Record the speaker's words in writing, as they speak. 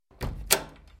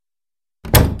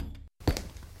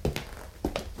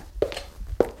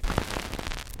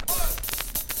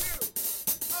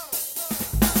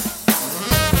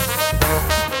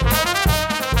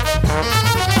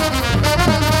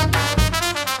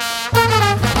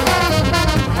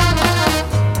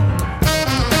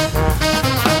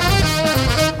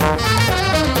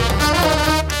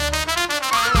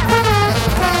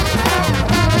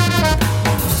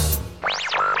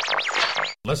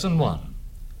Lesson 1.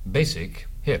 Basic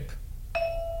Hip.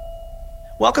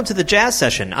 Welcome to the Jazz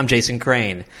Session. I'm Jason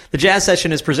Crane. The Jazz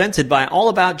Session is presented by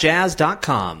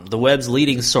AllAboutJazz.com, the web's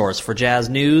leading source for jazz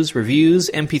news, reviews,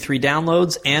 MP3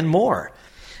 downloads, and more.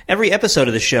 Every episode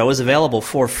of the show is available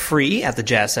for free at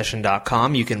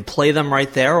thejazzsession.com. You can play them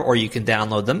right there, or you can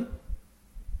download them.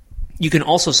 You can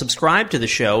also subscribe to the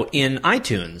show in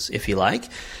iTunes, if you like,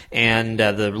 and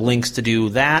the links to do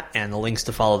that and the links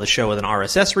to follow the show with an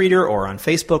RSS reader or on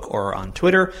Facebook or on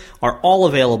Twitter are all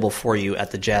available for you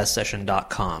at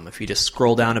thejazzsession.com. If you just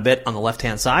scroll down a bit on the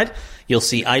left-hand side, you'll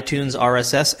see iTunes,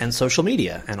 RSS, and social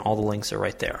media, and all the links are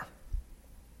right there.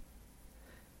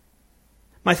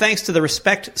 My thanks to the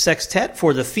Respect Sextet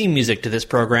for the theme music to this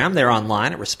program. They're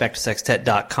online at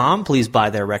respectsextet.com. Please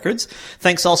buy their records.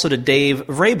 Thanks also to Dave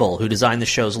Vrabel, who designed the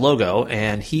show's logo,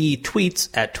 and he tweets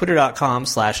at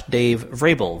twitter.com/Dave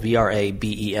Vrabel,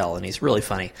 V-R-A-B-E-L, and he's really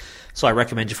funny, so I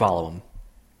recommend you follow him.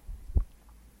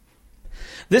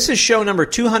 This is show number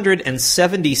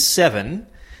 277,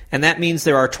 and that means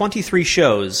there are 23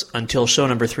 shows until show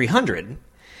number 300.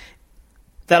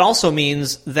 That also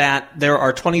means that there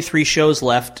are 23 shows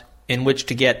left in which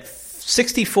to get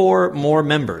 64 more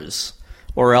members,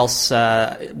 or else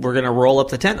we're going to roll up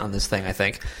the tent on this thing, I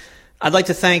think. I'd like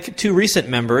to thank two recent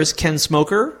members, Ken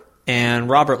Smoker and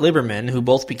Robert Lieberman, who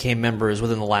both became members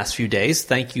within the last few days.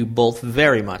 Thank you both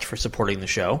very much for supporting the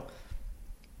show.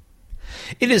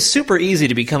 It is super easy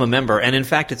to become a member, and in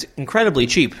fact it's incredibly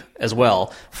cheap as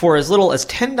well. For as little as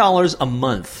 $10 a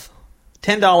month,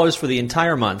 $10 for the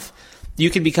entire month, you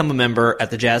can become a member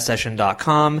at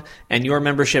thejazzsession.com, and your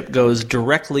membership goes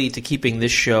directly to keeping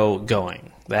this show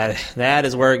going. That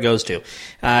is where it goes to.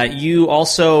 You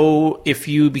also, if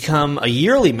you become a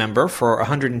yearly member for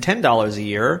 $110 a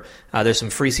year, there's some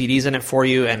free CDs in it for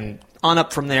you, and on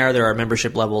up from there are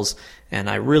membership levels, and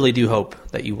I really do hope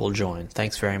that you will join.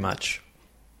 Thanks very much.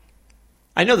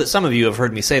 I know that some of you have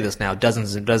heard me say this now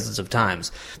dozens and dozens of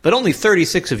times, but only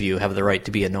 36 of you have the right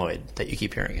to be annoyed that you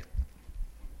keep hearing it.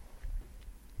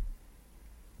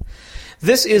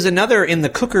 This is another in the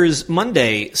Cookers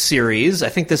Monday series. I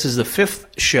think this is the 5th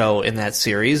show in that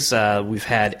series. We've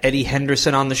had Eddie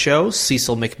Henderson on the show.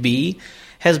 Cecil McBee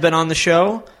has been on the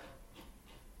show.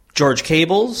 George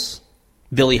Cables.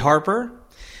 Billy Harper.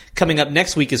 Coming up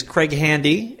next week is Craig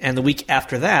Handy. And the week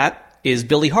after that is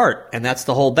Billy Hart. And that's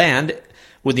the whole band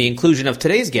with the inclusion of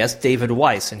today's guest, David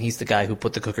Weiss. And he's the guy who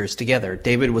put the Cookers together.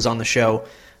 David was on the show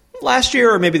last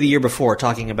year or maybe the year before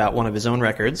talking about one of his own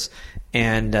records,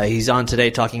 and he's on today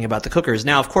talking about the Cookers.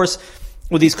 Now, of course,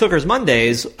 with these Cookers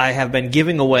Mondays, I have been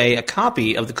giving away a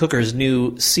copy of the Cookers'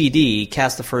 new CD,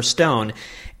 Cast the First Stone,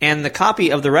 and the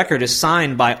copy of the record is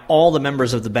signed by all the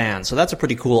members of the band, so that's a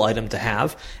pretty cool item to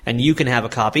have, and you can have a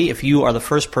copy if you are the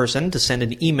first person to send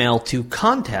an email to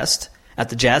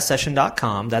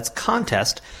contest@thejazzsession.com. That's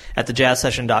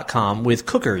contest@thejazzsession.com with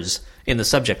Cookers in the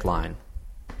subject line.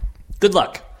 Good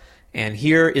luck. And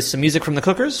here is some music from the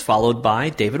Cookers, followed by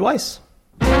David Weiss.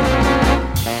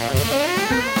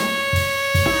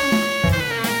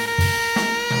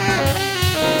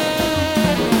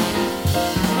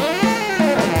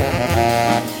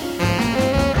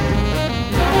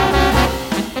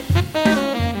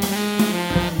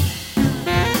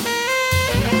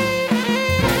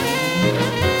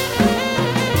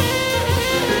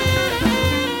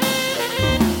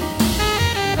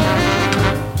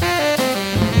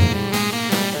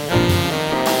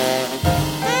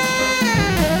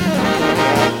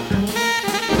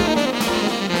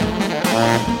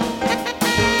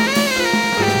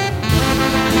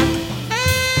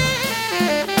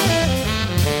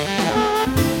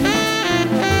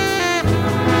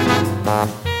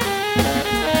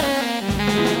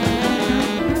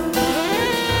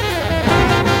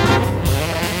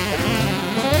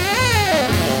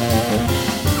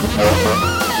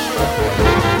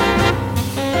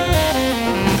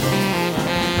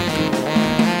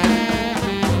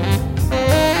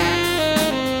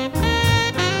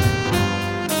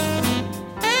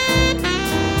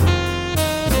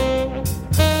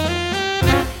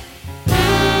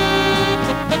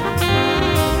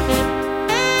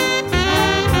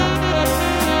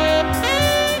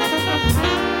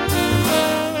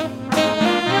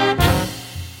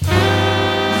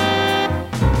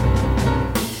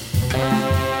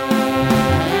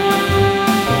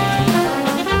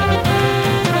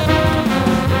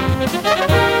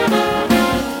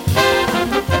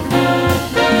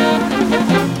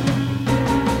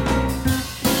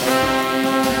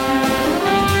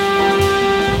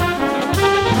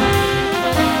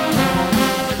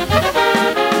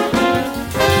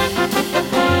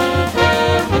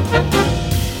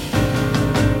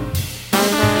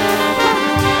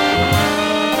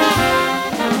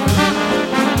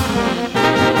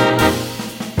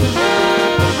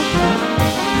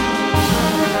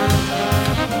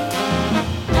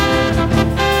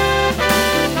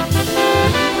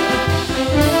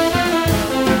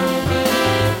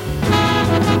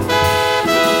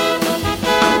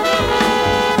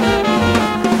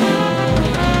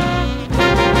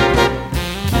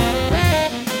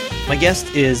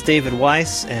 guest is David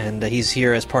Weiss, and he's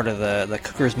here as part of the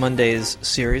Cookers Mondays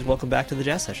series. Welcome back to the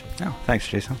Jazz Session. Oh, thanks,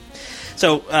 Jason.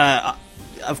 So,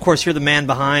 of course, you're the man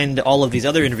behind all of these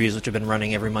other interviews, which have been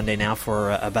running every Monday now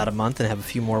for about a month and have a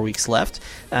few more weeks left.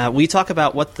 Will you talk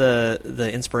about what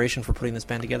the inspiration for putting this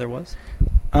band together was?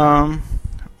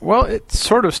 Well, it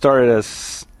sort of started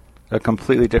as a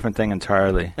completely different thing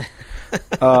entirely.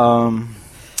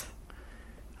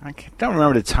 I don't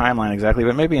remember the timeline exactly,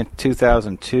 but maybe in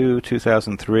 2002,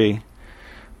 2003,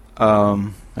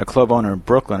 a club owner in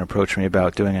Brooklyn approached me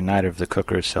about doing a Night of the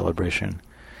Cookers celebration.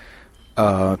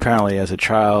 Apparently, as a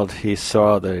child, he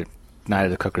saw the Night of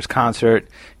the Cookers concert.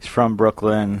 He's from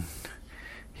Brooklyn.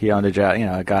 He owned a jazz,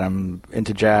 I got him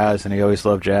into jazz, and he always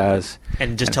loved jazz.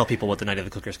 And just tell people what the Night of the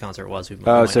Cookers concert was.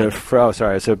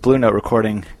 It's a Blue Note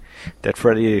recording that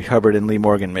Freddie Hubbard and Lee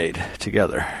Morgan made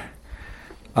together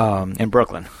in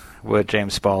Brooklyn with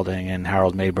James Spaulding and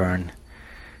Harold Mayburn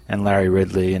and Larry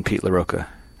Ridley and Pete LaRocca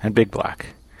and Big Black.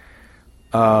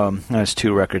 There's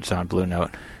 2 records on Blue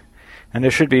Note. And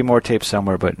there should be more tapes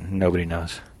somewhere, but nobody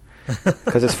knows.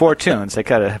 Because it's 4 tunes. They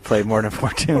got to play more than 4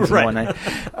 tunes in one night.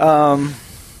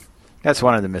 That's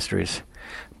one of the mysteries.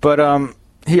 But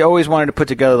he always wanted to put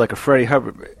together like a Freddie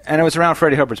Hubbard. And it was around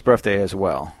Freddie Hubbard's birthday as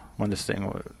well when this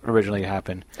thing originally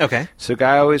happened. Okay. So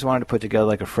Guy always wanted to put together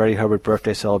like a Freddie Hubbard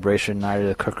birthday celebration, Night of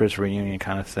the Cookers reunion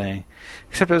kind of thing.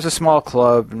 Except it was a small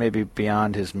club, maybe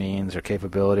beyond his means or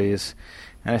capabilities.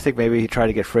 And I think maybe he tried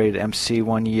to get Freddie to MC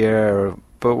one year,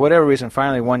 but whatever reason,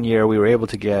 finally one year we were able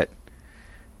to get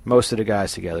most of the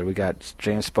guys together. We got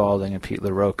James Spaulding and Pete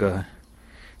LaRocca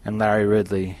and Larry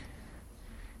Ridley.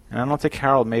 And I don't think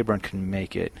Harold Mayburn can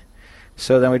make it.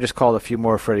 So then we just called a few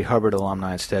more Freddie Hubbard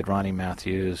alumni instead, Ronnie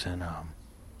Matthews and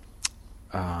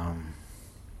Kiani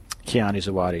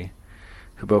Zawadi,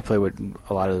 who both play with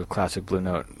a lot of the classic Blue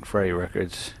Note Freddie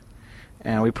records.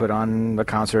 And we put on a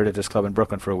concert at this club in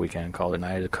Brooklyn for a weekend called the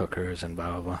Night of the Cookers and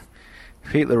blah, blah, blah.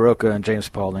 Pete LaRocca and James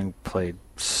Spaulding played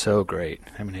so great.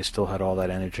 I mean, they still had all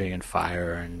that energy and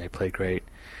fire, and they played great.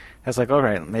 I was like, all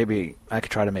right, maybe I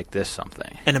could try to make this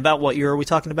something. And about what year are we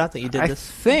talking about that you did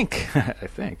this? I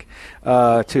think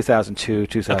 2002,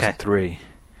 2003.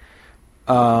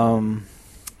 Okay.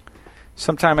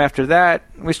 Sometime after that,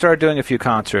 we started doing a few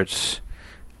concerts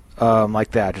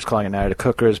like that, just calling it Night of the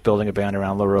Cookers, building a band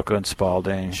around LaRocca and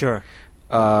Spaulding. Sure.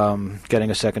 Getting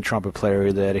a second trumpet player,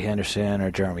 either Eddie Henderson or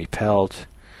Jeremy Pelt.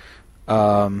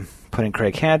 Putting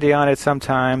Craig Handy on it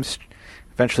sometimes.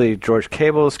 Eventually, George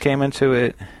Cables came into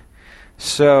it.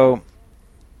 So,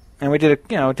 and we did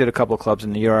a couple of clubs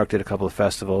in New York, did a couple of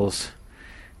festivals,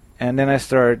 and then I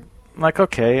started like,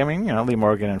 okay, I mean, Lee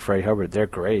Morgan and Freddie Hubbard, they're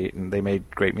great and they made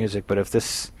great music, but if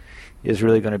this is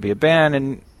really going to be a band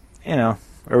and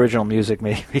original music,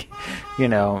 maybe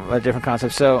a different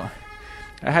concept. So,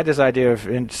 I had this idea of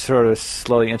sort of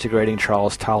slowly integrating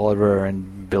Charles Tolliver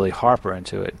and Billy Harper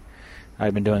into it.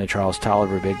 I've been doing the Charles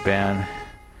Tolliver big band.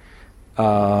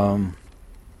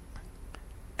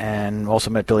 And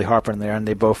also met Billy Harper in there, and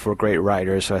they both were great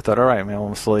writers. So I thought, all right,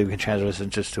 slowly we can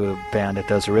transition just to a band that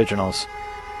does originals.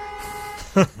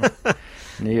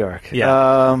 New York.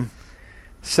 Yeah.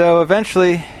 So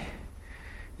eventually,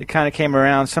 it kind of came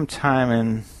around sometime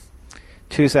in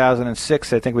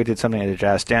 2006. I think we did something at the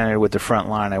Jazz Standard with the front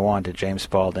line. I wanted James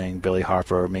Spaulding, Billy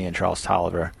Harper, me, and Charles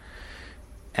Tolliver.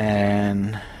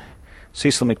 And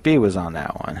Cecil McBee was on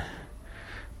that one.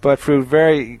 But through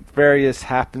various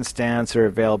happenstance or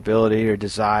availability or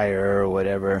desire or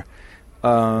whatever,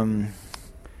 Spaulding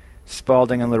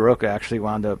and LaRocca actually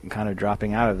wound up kind of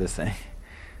dropping out of this thing.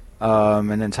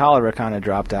 And then Tolliver kind of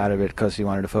dropped out of it because he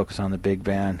wanted to focus on the big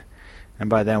band. And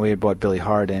by then we had brought Billy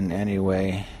Hart in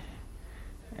anyway.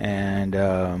 And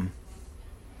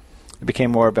it became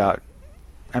more about...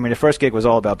 the first gig was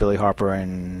all about Billy Harper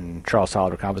and Charles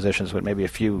Tolliver compositions with maybe a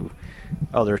few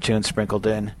other tunes sprinkled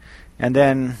in. And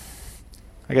then,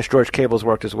 I guess George Cables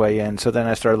worked his way in. So then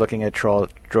I started looking at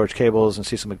George Cables and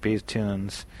Cecil McBee's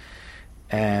tunes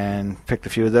and picked a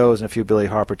few of those and a few Billy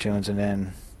Harper tunes. And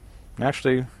then,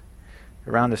 actually,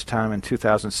 around this time in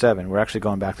 2007, we're actually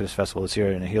going back to this festival this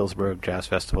year in the Healdsburg Jazz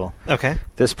Festival. Okay.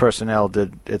 This Personnel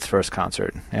did its first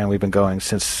concert. And we've been going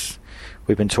since...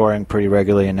 We've been touring pretty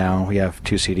regularly, and now we have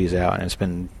 2 CDs out, and it's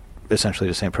been essentially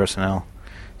the same Personnel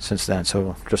since then,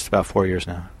 so just about 4 years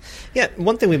now. Yeah,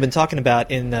 one thing we've been talking about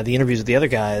in the interviews with the other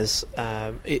guys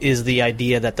is the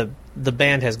idea that the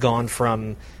band has gone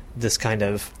from this kind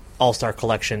of all-star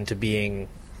collection to being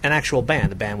an actual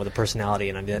band, a band with a personality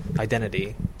and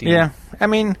identity. Yeah,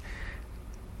 there's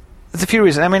a few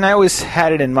reasons. I always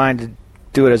had it in mind to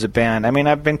do it as a band. I mean,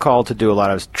 I've been called to do a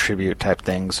lot of tribute type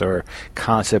things or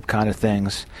concept kind of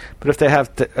things. But if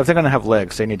they're going to have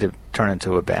legs, they need to turn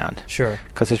into a band. Sure.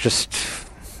 Because there's just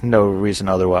no reason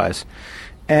otherwise.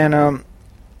 And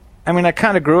I mean, I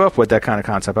kind of grew up with that kind of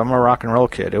concept. I'm a rock and roll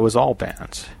kid. It was all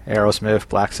bands: Aerosmith,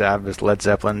 Black Sabbath, Led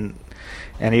Zeppelin,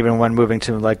 and even when moving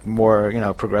to like more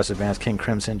progressive bands, King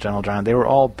Crimson, Gentle Giant, they were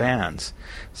all bands.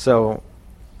 So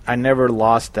I never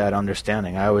lost that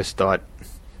understanding. I always thought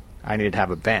I needed to have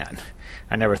a band.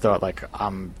 I never thought like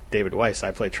I'm David Weiss,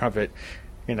 I play trumpet,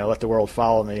 let the world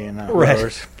follow me, and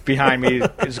whoever's behind me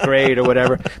is great or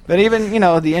whatever. But even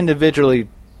the individually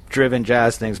driven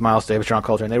jazz things, Miles Davis, John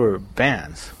Coltrane, they were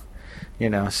bands.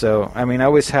 So I mean, I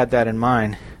always had that in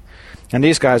mind. And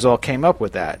these guys all came up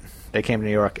with that. They came to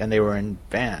New York and they were in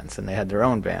bands and they had their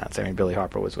own bands. I mean, Billy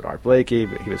Harper was with Art Blakey,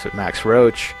 but he was with Max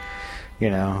Roach,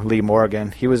 Lee Morgan.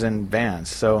 He was in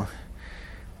bands. So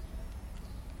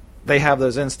they have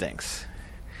those instincts.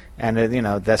 And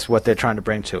that's what they're trying to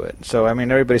bring to it. So I mean,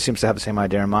 everybody seems to have the same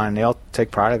idea in mind. They all take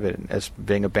pride of it as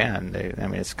being a band. I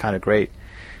mean, it's kind of great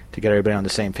to get everybody on the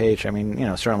same page. I mean,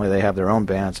 certainly they have their own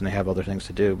bands and they have other things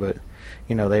to do, but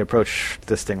they approach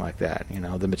this thing like that.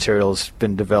 The material's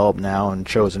been developed now and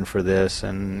chosen for this,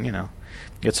 and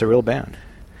it's a real band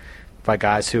by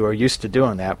guys who are used to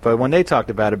doing that. But when they talked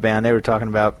about a band, they were talking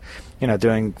about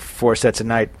doing 4 sets a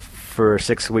night for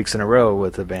 6 weeks in a row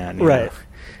with a band. Right.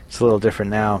 It's a little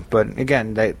different now, but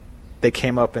again, they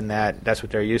came up in that's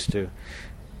what they're used to.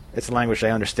 It's a language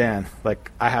they understand.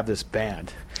 Like, I have this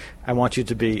band. I want you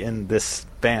to be in this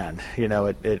band.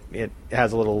 It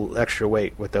has a little extra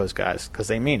weight with those guys because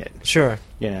they mean it. Sure.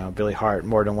 Billy Hart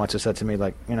more than once has said to me,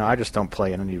 like, I just don't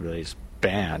play in anybody's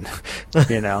band.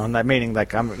 And that meaning,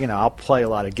 like, I'll play a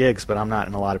lot of gigs, but I'm not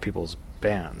in a lot of people's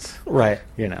bands. Right.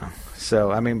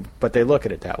 So, I mean, but they look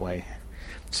at it that way.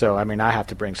 So, I mean, I have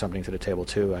to bring something to the table,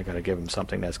 too. I got to give them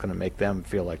something that's going to make them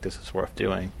feel like this is worth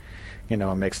doing. It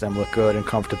makes them look good and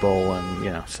comfortable,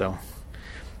 and, so.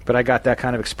 But I got that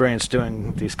kind of experience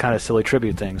doing these kind of silly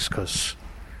tribute things because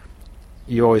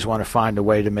you always want to find a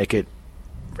way to make it,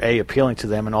 A, appealing to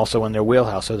them, and also in their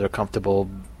wheelhouse so they're comfortable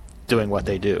doing what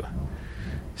they do.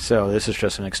 So this is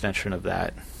just an extension of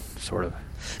that, sort of.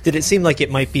 Did it seem like it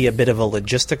might be a bit of a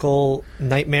logistical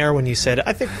nightmare when you said,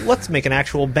 I think let's make an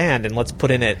actual band and let's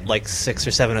put in it like 6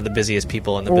 or 7 of the busiest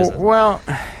people in the business? Well,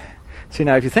 see,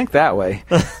 now if you think that way...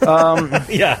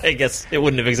 yeah, I guess it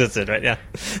wouldn't have existed, right? Yeah.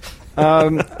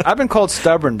 I've been called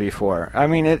stubborn before. I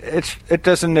mean, it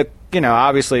doesn't,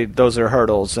 obviously those are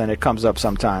hurdles and it comes up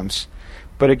sometimes.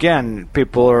 But again,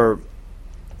 people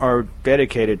are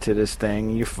dedicated to this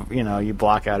thing. You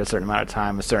block out a certain amount of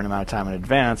time in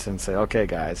advance and say, okay,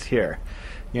 guys, here.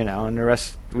 And the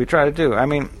rest we try to do. I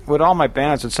mean, with all my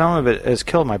bands, and some of it has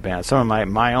killed my bands, some of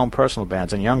my own personal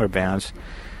bands and younger bands,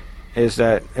 is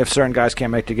that if certain guys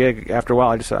can't make the gig, after a while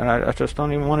I just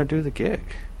don't even want to do the gig.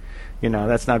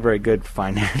 That's not very good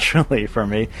financially for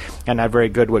me, and not very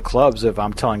good with clubs. If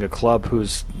I'm telling a club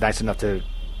who's nice enough to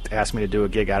ask me to do a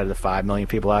gig out of the 5 million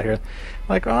people out here,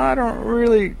 like,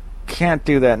 I can't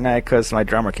do that night because my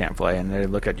drummer can't play, and they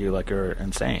look at you like you're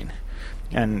insane.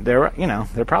 And they're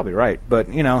probably right, but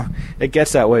it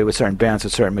gets that way with certain bands,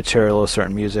 with certain material,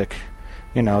 certain music.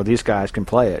 These guys can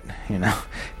play it,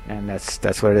 and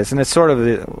that's what it is. And it's sort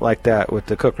of like that with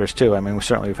the Cookers too. I mean,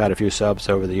 we've had a few subs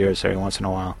over the years every once in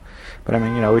a while. But I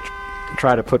mean, we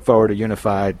try to put forward a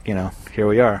unified, here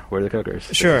we are, we're the Cookers.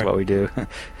 Sure. This is what we do.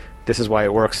 This is why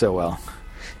it works so well.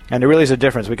 And there really is a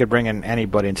difference. We could bring in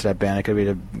anybody into that band. It could be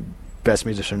the best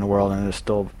musician in the world, and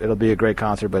it'll be a great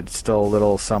concert, but it's still a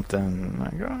little something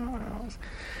like, oh.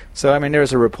 So I mean,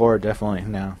 there's a rapport definitely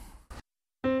now.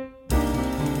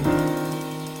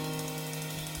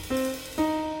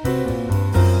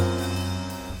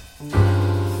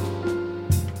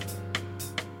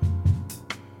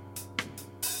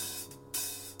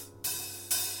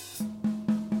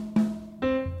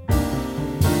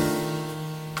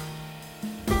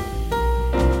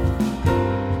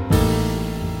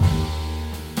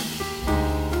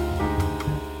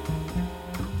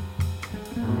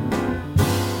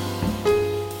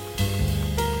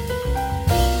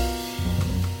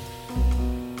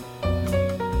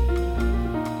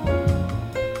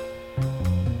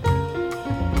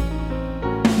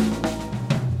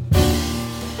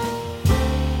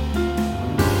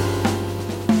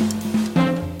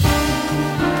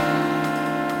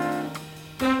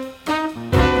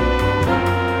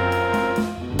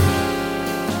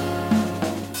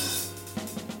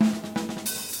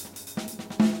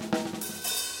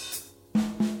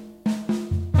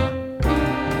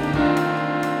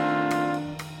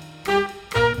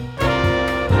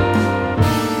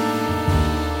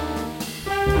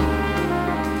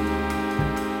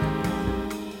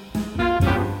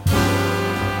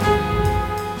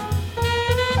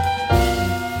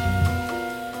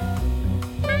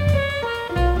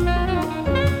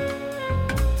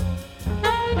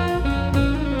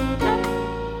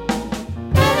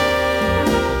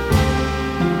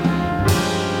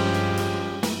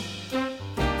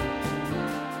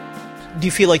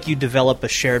 you feel like you develop a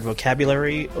shared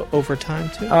vocabulary over time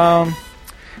too?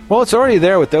 Well, it's already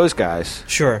there with those guys.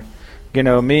 Sure. You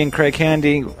know, me and Craig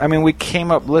Handy, I mean, we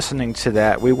came up listening to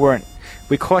that. We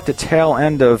caught the tail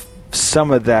end of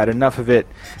some of that, enough of it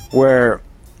where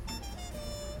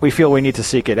we feel we need to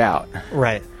seek it out.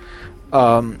 Right.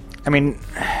 I mean,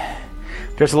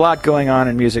 there's a lot going on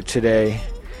in music today.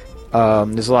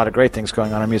 There's a lot of great things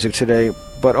going on in music today,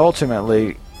 but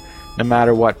ultimately, no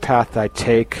matter what path I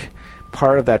take,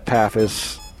 part of that path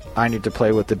is I need to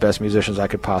play with the best musicians I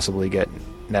could possibly get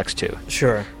next to.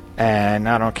 Sure. And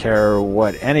I don't care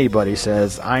what anybody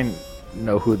says, I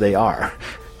know who they are,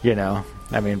 you know.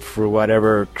 I mean, for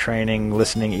whatever training,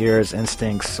 listening ears,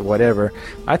 instincts, whatever,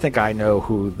 I think I know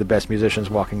who the best musicians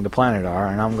walking the planet are,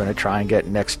 and I'm going to try and get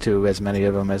next to as many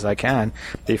of them as I can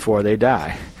before they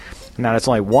die. Now, that's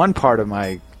only one part of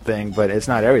my thing, but it's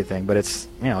not everything, but it's,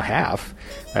 you know, half,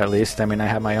 at least. I mean, I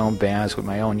have my own bands with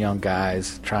my own young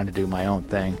guys trying to do my own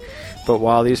thing. But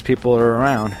while these people are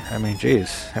around, I mean,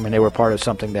 geez, I mean, they were part of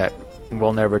something that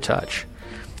we'll never touch.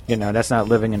 You know, that's not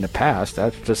living in the past.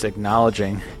 That's just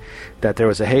acknowledging that there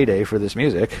was a heyday for this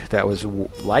music that was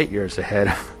light years ahead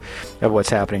of what's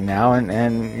happening now,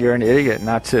 and you're an idiot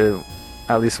not to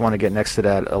at least want to get next to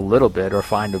that a little bit, or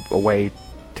find a way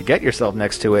to get yourself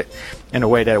next to it in a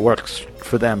way that works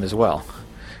for them as well.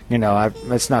 You know,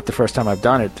 it's not the first time I've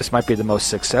done it. This might be the most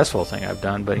successful thing I've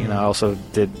done, but, you know, I also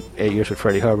did 8 years with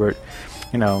Freddie Hubbard,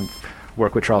 you know,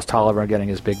 work with Charles Tolliver on getting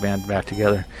his big band back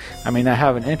together. I mean, I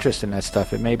have an interest in that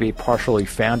stuff. It may be partially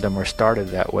fandom or started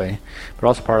that way, but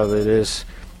also part of it is,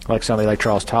 like somebody like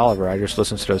Charles Tolliver, I just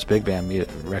listened to those big band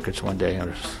records one day.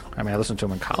 I listened to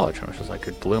them in college, and it was just like,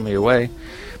 it blew me away.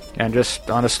 And just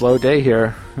on a slow day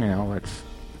here, you know, it's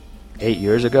 9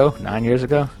 years ago,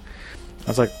 I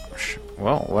was like,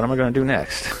 well, what am I going to do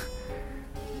next?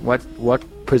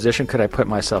 What position could I put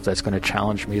myself that's going to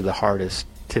challenge me the hardest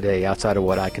today outside of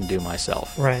what I can do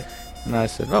myself? Right. And I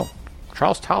said, oh,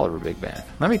 Charles Tolliver big band.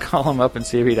 Let me call him up and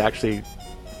see if he'd actually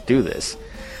do this.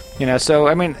 You know, so,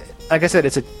 I mean, like I said,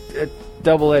 it's a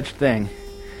double-edged thing.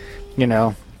 You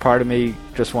know, part of me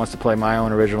just wants to play my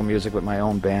own original music with my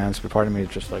own bands, but part of me is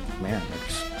just like, man, I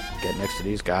just get next to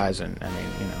these guys, and, I mean,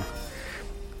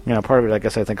 you know, part of it, I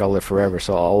guess I think I'll live forever,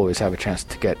 so I'll always have a chance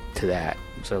to get to that.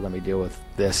 So let me deal with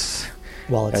this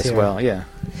while it's as here. well. Yeah,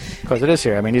 because it is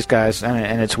here. I mean, these guys,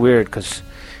 and it's weird because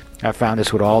I found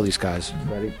this with all these guys.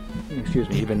 Freddie, excuse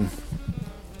me, even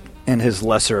in his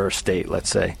lesser state, let's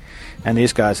say. And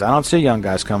these guys, I don't see young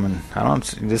guys coming.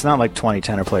 There's not like 20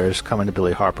 tenor players coming to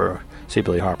Billy Harper, see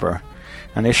Billy Harper,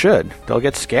 and they should. They'll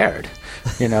get scared.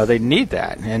 You know, they need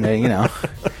that, and they, you know.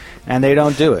 And they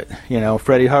don't do it. You know,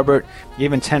 Freddie Hubbard,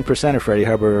 even 10% of Freddie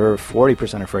Hubbard or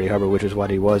 40% of Freddie Hubbard, which is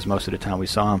what he was most of the time we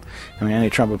saw him. I mean,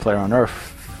 any trumpet player on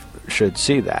earth should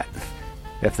see that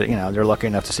if they're lucky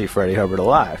enough to see Freddie Hubbard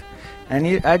alive.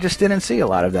 And I just didn't see a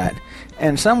lot of that.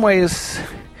 In some ways,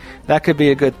 that could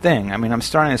be a good thing. I mean, I'm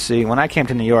starting to see, when I came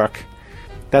to New York,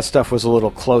 that stuff was a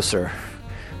little closer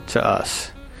to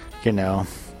us. You know,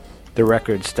 the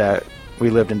records that we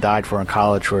lived and died for in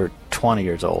college were 20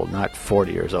 years old, not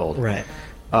 40 years old. Right.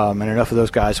 And enough of those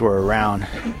guys were around,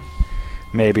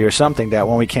 maybe, or something, that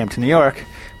when we came to New York,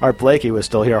 Art Blakey was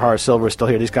still here, Horace Silver was still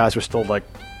here. These guys were still, like,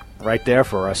 right there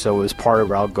for us, so it was part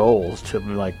of our goals to,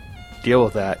 like, deal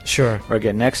with that. Sure. Or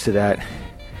get next to that.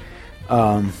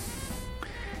 And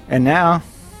now,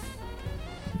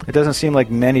 it doesn't seem like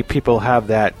many people have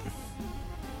that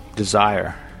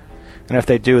desire. And if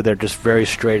they do, they're just very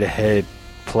straight-ahead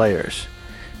players.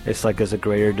 It's like there's a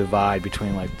greater divide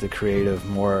between, like, the creative,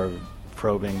 more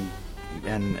probing,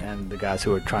 and the guys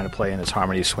who are trying to play in this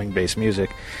harmony swing-based music,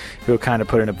 who are kind of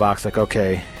put in a box like,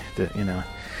 okay, you know.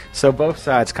 So both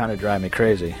sides kind of drive me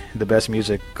crazy. The best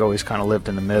music always kind of lived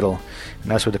in the middle, and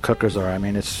that's what the cookers are. I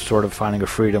mean, it's sort of finding a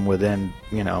freedom within,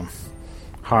 you know,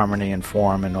 harmony and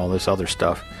form and all this other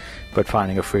stuff, but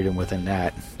finding a freedom within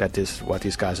that is what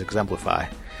these guys exemplify,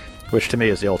 which to me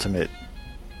is the ultimate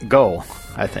goal,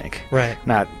 I think. Right.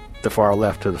 Not the far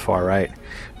left or the far right.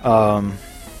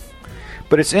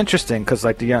 But it's interesting because,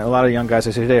 like, a lot of young guys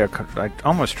I see today are like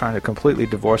almost trying to completely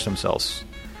divorce themselves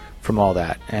from all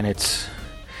that, and it's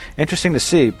interesting to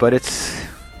see. But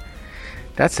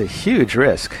that's a huge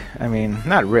risk. I mean,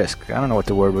 not risk. I don't know what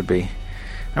the word would be.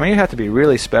 I mean, you have to be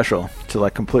really special to,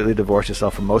 like, completely divorce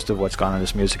yourself from most of what's gone on in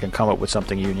this music and come up with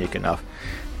something unique enough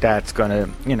that's going to,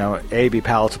 you know, A, be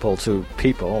palatable to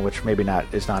people, which maybe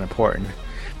is not important.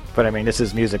 But, I mean, this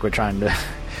is music we're trying to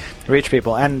reach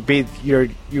people. And B,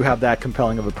 you have that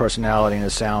compelling of a personality and a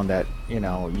sound that, you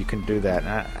know, you can do that.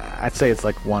 And I'd say it's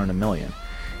like 1 in a million.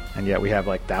 And yet we have,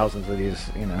 like, thousands of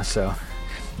these, you know. So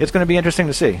it's going to be interesting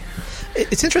to see.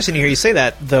 It's interesting to hear you say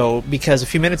that, though, because a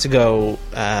few minutes ago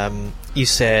you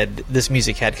said this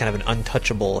music had kind of an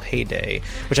untouchable heyday,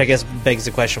 which I guess begs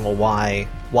the question, well,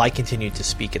 why continue to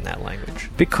speak in that language?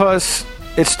 Because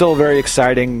it's still very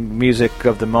exciting music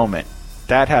of the moment.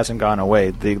 That hasn't gone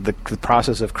away. The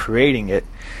process of creating it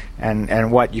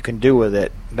and what you can do with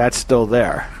it, that's still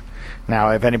there.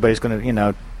 Now, if anybody's going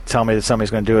to, tell me that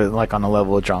somebody's going to do it like on the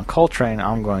level of John Coltrane,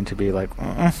 I'm going to be like,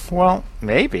 well,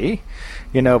 maybe,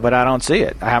 but I don't see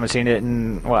it. I haven't seen it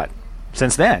in,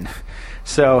 since then.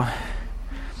 So,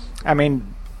 I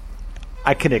mean,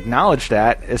 I can acknowledge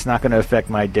that. It's not going to affect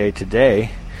my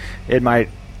day-to-day. It might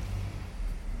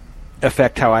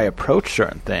affect how I approach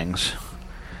certain things,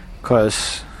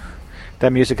 because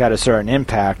that music had a certain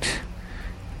impact,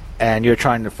 and you're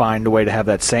trying to find a way to have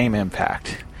that same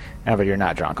impact, but you're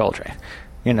not John Coltrane.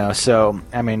 So,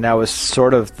 I mean, that was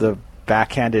sort of the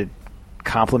backhanded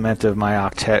compliment of my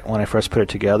octet when I first put it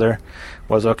together,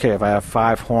 was, okay, if I have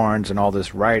 5 horns and all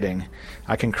this writing,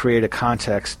 I can create a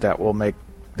context that will make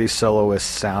these soloists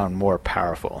sound more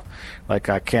powerful. Like,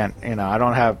 I can't, I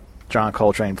don't have John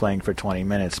Coltrane playing for 20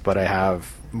 minutes, but I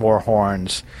have more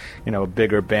horns, a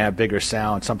bigger band, bigger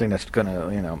sound, something that's going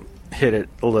to, hit it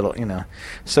a little,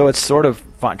 So it's sort of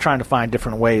trying to find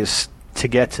different ways to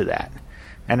get to that.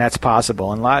 And that's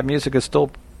possible. And live music is still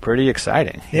pretty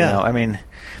exciting. Yeah. I mean,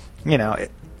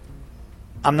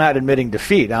 I'm not admitting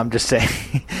defeat. I'm just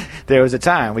saying there was a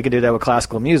time we could do that with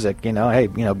classical music. Hey,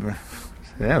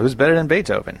 who's better than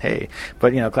Beethoven? Hey,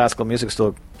 but classical music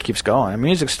still keeps going. And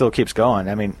music still keeps going.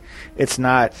 I mean, it's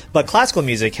not. But classical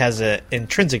music has an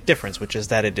intrinsic difference, which is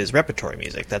that it is repertory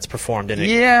music that's performed in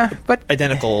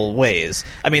identical ways.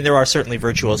 I mean, there are certainly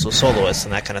virtuoso soloists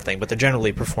and that kind of thing, but they're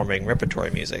generally performing repertory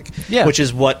music, which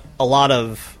is what a lot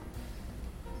of.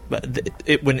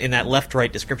 When in that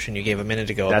left-right description you gave a minute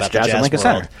ago that's about the Jazz jazz Lincoln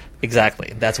world, Center.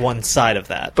 Exactly, that's one side of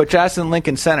that. But Jazz and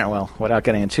Lincoln Center, well, without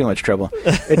getting in too much trouble,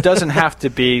 it doesn't have to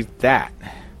be that.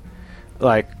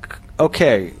 Like,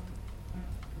 okay,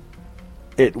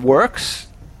 it works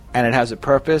and it has a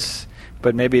purpose,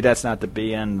 but maybe that's not the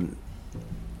be-end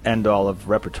all of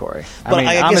repertory. But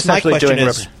I guess my question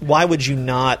is, why would you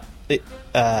not?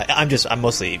 I'm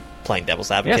mostly playing devil's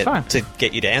advocate to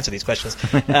get you to answer these questions.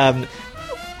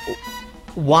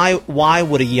 Why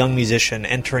would a young musician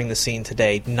entering the scene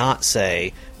today not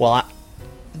say, well,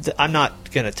 I'm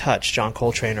not going to touch John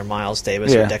Coltrane or Miles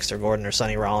Davis or Dexter Gordon or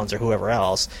Sonny Rollins or whoever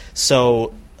else,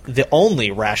 so the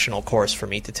only rational course for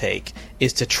me to take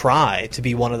is to try to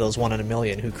be one of those 1 in a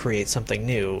million who create something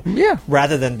new,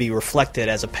 rather than be reflected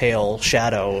as a pale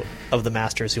shadow of the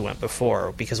masters who went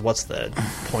before, because what's the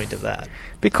point of that?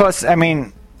 Because, I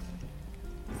mean,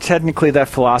 technically that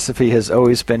philosophy has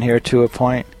always been here to a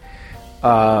point.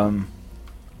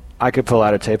 I could pull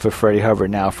out a tape of Freddie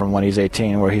Hubbard now from when he's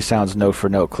 18 where he sounds note for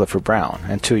note Clifford Brown,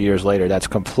 and 2 years later that's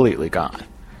completely gone.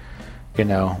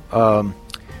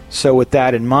 So with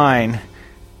that in mind,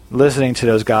 listening to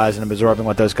those guys and absorbing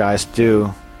what those guys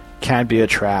do can be a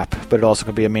trap, but it also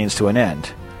can be a means to an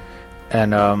end.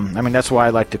 And I mean, that's why I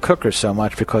like the Cookers so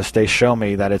much, because they show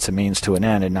me that it's a means to an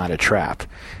end and not a trap.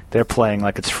 They're playing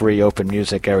like it's free, open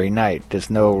music every night. There's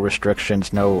no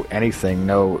restrictions, no anything,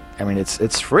 I mean,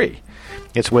 it's free.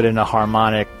 It's within a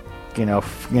harmonic,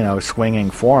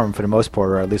 swinging form for the most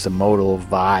part, or at least a modal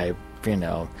vibe,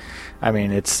 I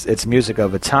mean, it's music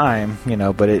of a time,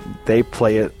 but they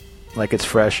play it like it's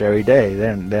fresh every day.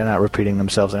 They're not repeating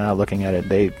themselves. They're not looking at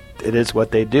it. It is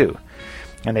what they do.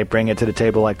 And they bring it to the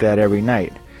table like that every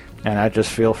night. And I just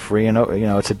feel free, and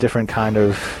it's a different kind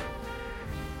of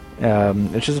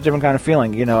it's just a different kind of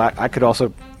feeling. I could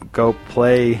also go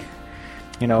play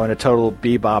in a total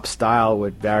bebop style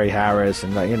with Barry Harris,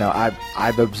 and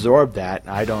I've absorbed that.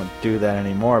 I don't do that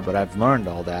anymore, but I've learned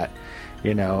all that,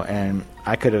 and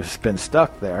I could have been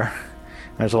stuck there.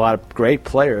 There's a lot of great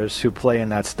players who play in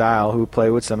that style, who play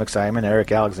with some excitement.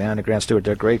 Eric Alexander, Grant Stewart,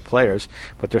 they're great players,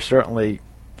 but they're certainly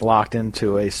locked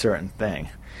into a certain thing.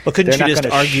 But couldn't you just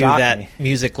argue that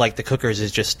music like the Cookers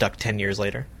is just stuck 10 years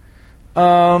later?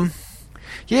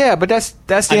 Yeah, but that's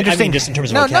the interesting. I mean, just in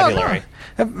terms of vocabulary.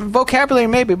 No. Vocabulary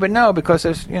maybe, but no, because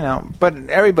there's but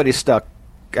everybody's stuck.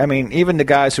 I mean, even the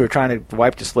guys who are trying to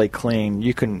wipe the slate clean,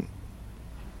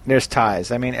 there's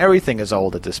ties. I mean, everything is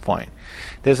old at this point.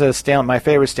 There's my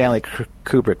favorite Stanley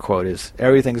Kubrick quote is,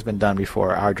 "Everything's been done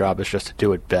before. Our job is just to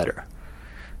do it better."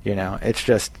 It's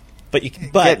just.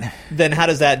 But then how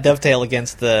does that dovetail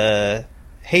against the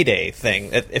heyday thing?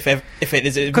 If it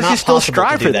is because you still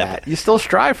strive for that. You still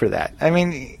strive for that. I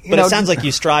mean, but it sounds like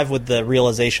you strive with the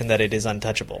realization that it is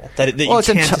untouchable.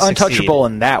 It's untouchable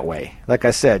in that way. Like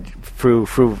I said,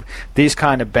 through these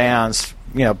kind of bands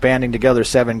banding together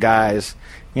 7 guys,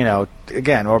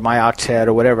 again, or my octet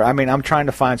or whatever. I mean, I'm trying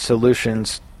to find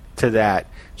solutions to that.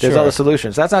 There's other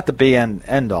solutions. That's not the be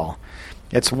end all.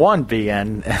 It's one be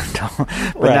end all,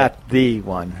 but not the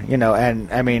one.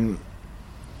 And I mean,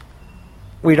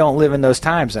 we don't live in those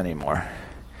times anymore,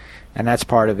 and that's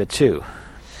part of it too.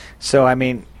 So I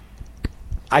mean,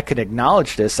 I can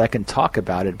acknowledge this, I can talk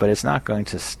about it, but it's not going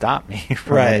to stop me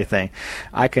from anything.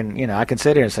 I can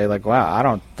sit here and say, like, wow, I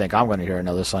don't think I'm going to hear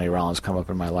another Sonny Rollins come up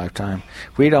in my lifetime.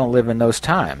 We don't live in those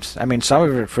times. I mean, some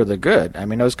of it for the good. I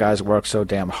mean, those guys worked so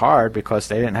damn hard because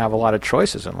they didn't have a lot of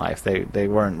choices in life. They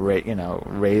weren't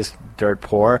raised dirt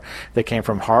poor. They came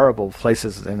from horrible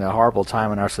places in a horrible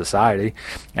time in our society,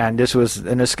 and this was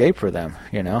an escape for them.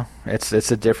 It's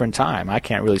a different time. I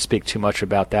can't really speak too much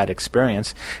about that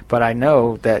experience, but I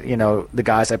know that the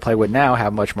guys I play with now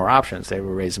have much more options. They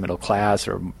were raised middle class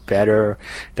or better.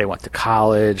 They went to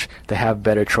college. They have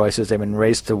better choices. They've been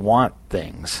raised to want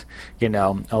things.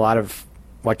 A lot of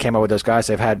what came up with those guys,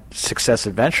 they've had success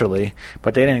eventually,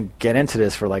 but they didn't get into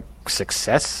this for like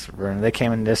success. They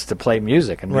came in this to play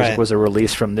music, and music was a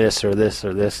release from this or this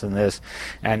or this and this,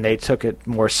 and they took it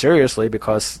more seriously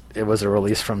because it was a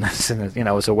release from this, and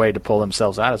it was a way to pull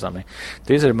themselves out of something.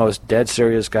 These are the most dead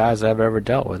serious guys I've ever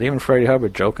dealt with. Even Freddie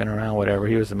Hubbard, joking around, whatever,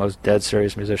 he was the most dead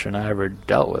serious musician I ever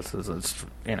dealt with.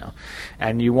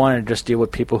 And you want to just deal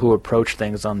with people who approach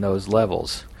things on those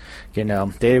levels.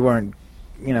 They weren't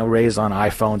raised on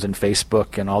iPhones and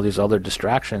Facebook and all these other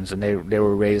distractions, and they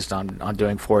were raised on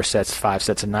doing 4 sets, 5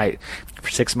 sets a night,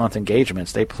 6-month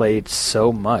engagements. They played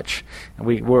so much, and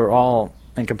we're all,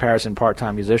 in comparison,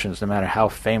 part-time musicians. No matter how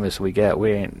famous we get,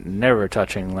 we ain't never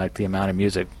touching like the amount of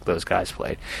music those guys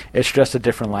played. It's just a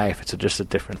different life. It's just a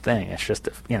different thing. It's just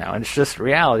and it's just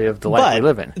reality of the life we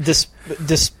live in.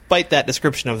 Despite that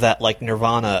description of that like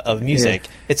nirvana of music,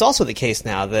 it's also the case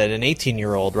now that an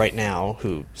 18-year-old right now,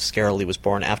 who scarily was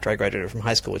born after I graduated from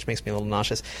high school, which makes me a little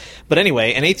nauseous, but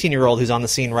anyway, an 18-year-old who's on the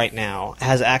scene right now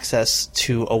has access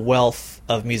to a wealth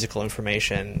of musical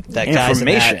information that guys at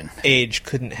that age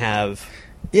couldn't have.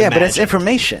 Yeah, imagined. But it's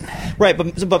information, right?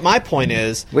 But my point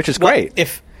is, which is great.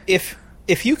 If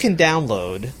you can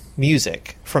download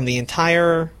music from the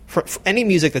entire for any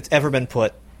music that's ever been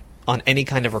put on any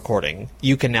kind of recording,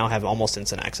 you can now have almost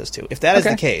instant access to. If that is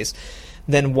the case,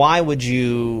 then why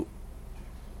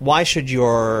should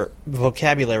your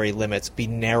vocabulary limits be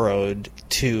narrowed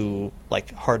to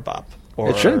like hard bop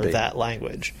or that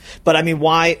language? But I mean,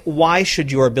 why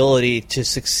should your ability to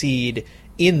succeed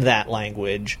in that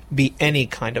language be any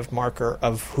kind of marker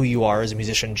of who you are as a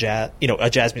musician, a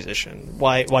jazz musician?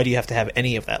 Why do you have to have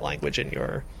any of that language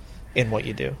in what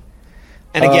you do?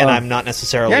 And again, I'm not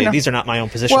necessarily. These are not my own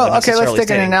positions. Well, okay, let's take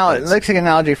an analogy. Let's take an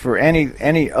analogy for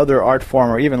any other art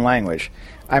form or even language.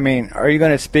 I mean, are you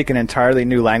going to speak an entirely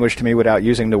new language to me without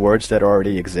using the words that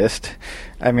already exist?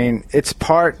 I mean,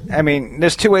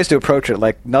 there's 2 ways to approach it.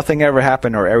 Like, nothing ever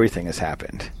happened or everything has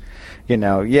happened.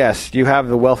 Yes, you have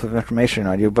the wealth of information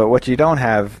on you, but what you don't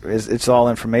have is it's all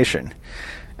information.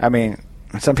 I mean,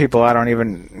 some people I don't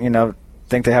even,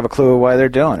 think they have a clue why they're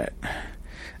doing it.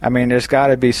 I mean, there's got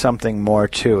to be something more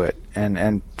to it.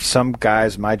 And some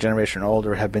guys, my generation or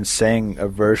older, have been saying a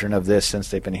version of this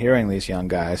since they've been hearing these young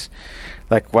guys.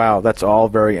 Like, wow, that's all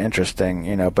very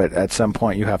interesting, but at some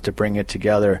point you have to bring it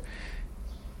together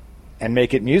and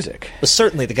make it music. But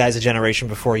certainly the guys a generation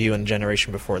before you and a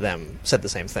generation before them said the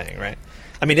same thing, right?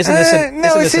 I mean, isn't this an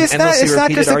endlessly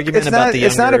repeated argument about the younger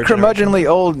It's not a curmudgeonly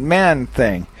old man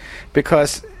thing,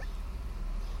 because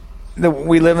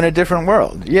we live in a different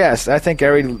world. Yes, I think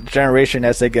every generation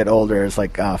as they get older is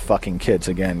like, fucking kids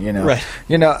again, Right.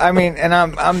 I mean, and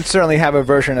I'm certainly have a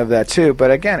version of that too,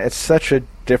 but again, it's such a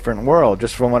different world,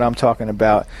 just from what I'm talking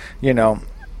about,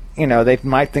 they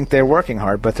might think they're working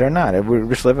hard, but they're not. We're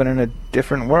just living in a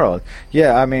different world.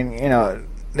 Yeah, I mean,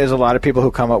 there's a lot of people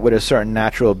who come up with a certain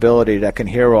natural ability that can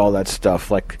hear all that stuff.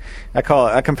 Like, I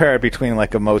compare it between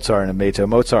like a Mozart and a Beethoven.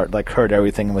 Mozart like heard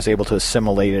everything and was able to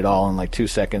assimilate it all in like 2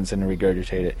 seconds and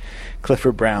regurgitate it.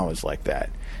 Clifford Brown was like that.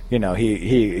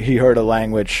 He heard a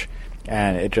language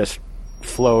and it just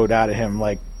flowed out of him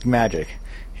like magic.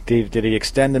 Did he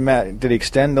extend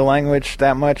the language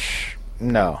that much?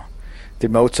 No.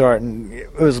 Did Mozart?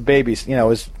 It was babies.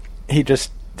 He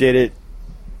just did it.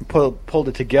 Pulled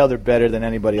it together better than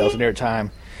anybody else in their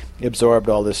time, absorbed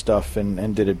all this stuff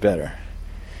and did it better.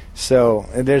 So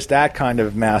there's that kind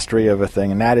of mastery of a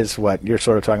thing, and that is what you're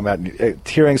sort of talking about,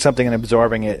 hearing something and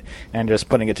absorbing it and just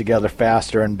putting it together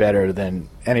faster and better than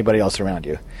anybody else around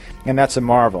you. And that's a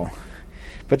marvel.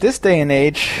 But this day and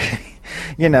age,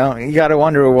 you got to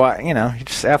wonder why,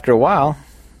 just after a while.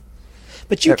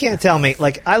 But you can't tell me,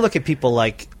 like, I look at people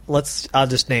like, I'll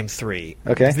just name three.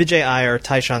 Okay. Vijay Iyer,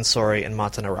 Tyshawn Sori, and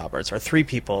Matana Roberts are three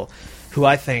people who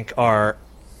I think are,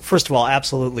 first of all,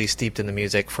 absolutely steeped in the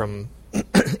music from,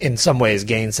 in some ways,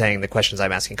 gainsaying the questions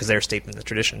I'm asking, because they're steeped in the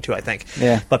tradition, too, I think.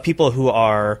 Yeah. But people who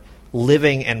are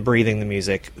living and breathing the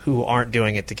music, who aren't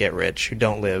doing it to get rich, who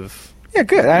don't live... Yeah,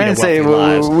 good. I didn't say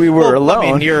lives. we were alone.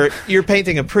 I mean, you're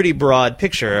painting a pretty broad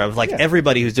picture of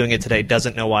everybody who's doing it today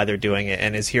doesn't know why they're doing it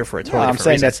and is here for a totally different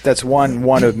reason. I'm saying that's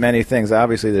one of many things.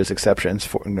 Obviously, there's exceptions.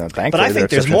 Thankfully, but I think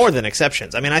there's more than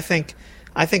exceptions. I mean, I think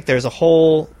there's there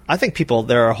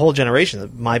are a whole generation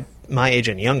of my age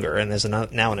and younger, and there's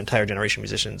now an entire generation of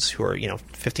musicians who are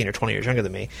 15 or 20 years younger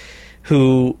than me,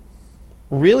 who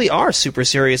really are super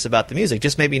serious about the music.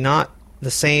 Just maybe not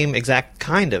the same exact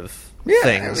kind of.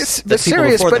 Things it's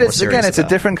serious, but it's a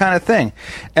different kind of thing,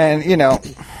 and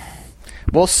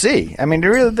we'll see. I mean,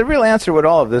 the real answer with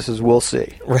all of this is we'll see.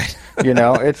 Right.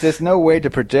 There's no way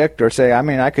to predict or say. I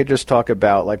mean, I could just talk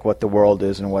about like what the world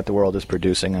is and what the world is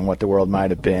producing and what the world might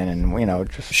have been,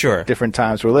 and just different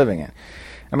times we're living in.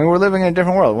 I mean, we're living in a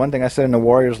different world. One thing I said in the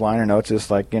Warriors liner notes is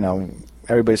like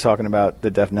everybody's talking about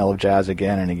the death knell of jazz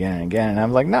again and again and again. And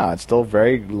I'm like, no, it's still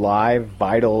very live,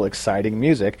 vital, exciting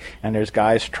music. And there's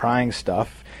guys trying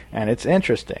stuff, and it's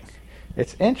interesting.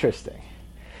 It's interesting.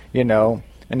 In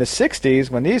the 60s,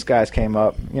 when these guys came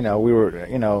up, we were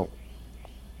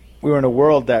in a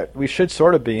world that we should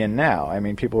sort of be in now. I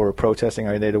mean, people were protesting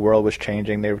the world was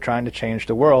changing. They were trying to change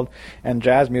the world, and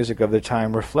jazz music of the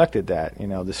time reflected that.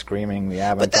 The screaming, the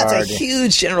avant-garde. But that's a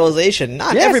huge generalization.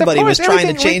 Not everybody was trying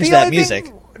to change that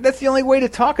music. That's the only way to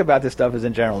talk about this stuff is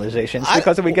in generalizations.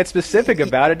 Because if we get specific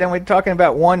about it, then we're talking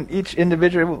about each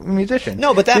individual musician.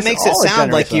 No, but that makes it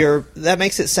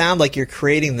sound like you're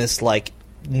creating this like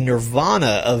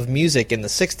nirvana of music in the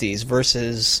 60s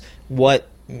versus what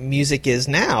music is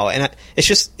now, and it's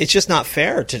just not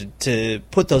fair to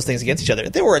put those things against each other.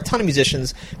 There were a ton of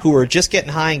musicians who were just getting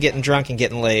high and getting drunk and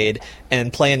getting laid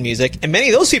and playing music, and many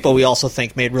of those people we also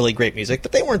think made really great music,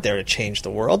 but they weren't there to change the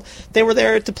world. They were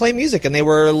there to play music, and they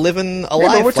were living a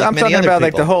life like I'm many talking other about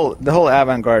people. Like the whole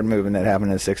avant-garde movement that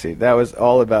happened in the 60s. That was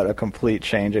all about a complete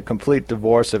change, a complete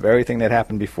divorce of everything that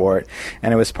happened before it,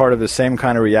 and it was part of the same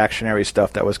kind of reactionary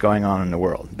stuff that was going on in the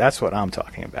world. That's what I'm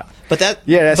talking about. But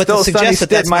that's still Sonny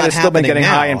Stitt might have still been getting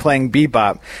now. high and playing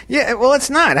bebop. Yeah, well, it's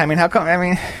not. I mean, how come? I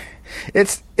mean,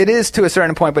 it is to a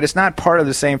certain point, but it's not part of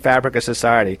the same fabric of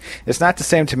society. It's not the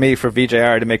same to me for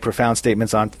VJR to make profound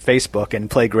statements on Facebook and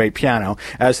play great piano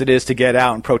as it is to get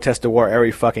out and protest the war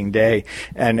every fucking day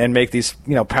and make these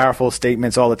powerful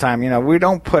statements all the time. We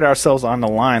don't put ourselves on the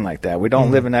line like that. We don't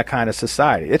live in that kind of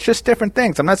society. It's just different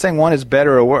things. I'm not saying one is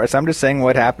better or worse. I'm just saying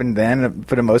what happened then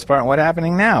for the most part and what's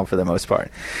happening now for the most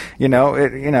part.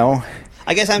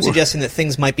 I guess I'm suggesting that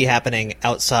things might be happening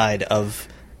outside of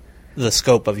the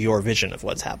scope of your vision of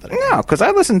what's happening. No, because I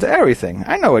listen to everything.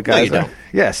 I know what guys No, you don't.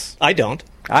 Yes. I don't.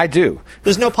 I do.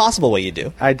 There's no possible way you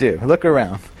do. I do. Look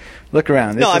around.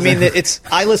 No, I mean,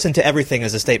 I listen to everything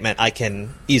as a statement I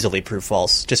can easily prove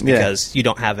false just because you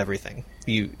don't have everything.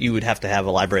 You would have to have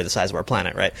a library the size of our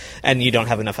planet, right? And you don't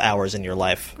have enough hours in your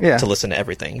life to listen to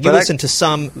everything. You listen to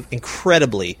some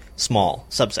incredibly small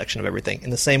subsection of everything in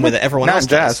the same way that everyone else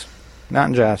does. Not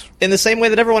in jazz. In the same way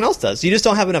that everyone else does. You just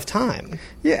don't have enough time.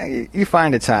 Yeah, you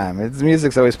find a time.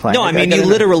 Music's always playing. No, I mean, you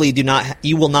literally do not.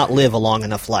 You will not live a long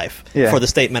enough life for the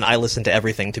statement, I listen to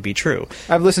everything, to be true.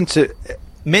 I've listened to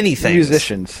many things.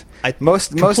 Musicians.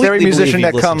 Most every musician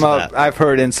that come up, I've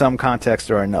heard in some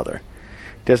context or another.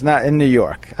 There's not in New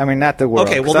York. I mean, not the world.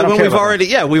 Okay, well,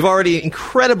 then we've already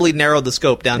incredibly narrowed the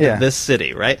scope down to this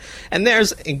city, right? And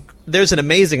there's an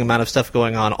amazing amount of stuff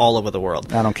going on all over the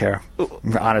world. I don't care,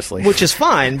 honestly. Which is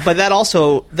fine, but that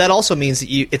also means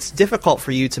that it's difficult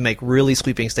for you to make really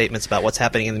sweeping statements about what's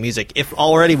happening in the music. If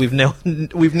already we've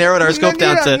narrowed our scope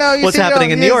down to what's happening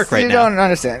in New York right now. You don't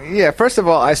understand. Yeah, first of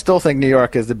all, I still think New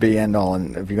York is the be and all,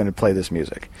 and if you're going to play this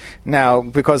music now,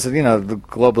 because of, the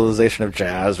globalization of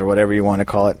jazz or whatever you want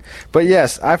to call it. But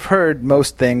yes, I've heard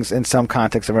most things in some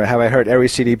context. Have I heard every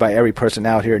CD by every person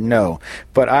out here? No,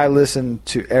 but I listen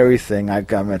to everything.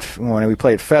 When we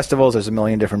play at festivals, there's a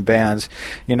million different bands.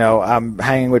 I'm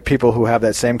hanging with people who have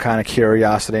that same kind of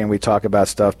curiosity, and we talk about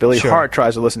stuff. Billy Hart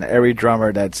tries to listen to every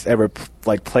drummer that's ever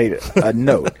played a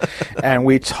note, and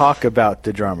we talk about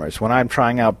the drummers. When I'm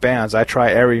trying out bands, I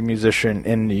try every musician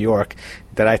in New York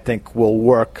that I think will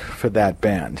work for that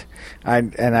band.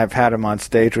 And I've had them on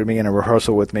stage with me in a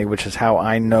rehearsal with me, which is how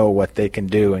I know what they can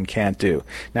do and can't do.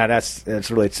 Now that's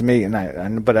relates to me,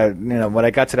 but when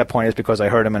I got to that point is because I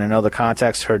heard them in another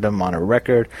context, heard them on a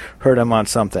record, heard them on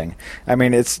something. I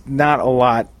mean, it's not a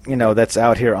lot, that's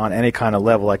out here on any kind of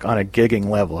level, like on a gigging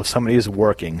level. If somebody is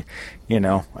working,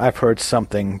 I've heard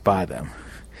something by them.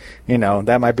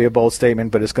 That might be a bold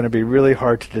statement, but it's going to be really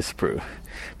hard to disprove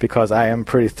because I am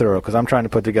pretty thorough because I'm trying to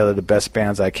put together the best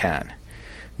bands I can.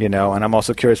 And I'm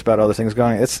also curious about other things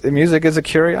going. Music is a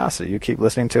curiosity. You keep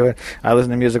listening to it. I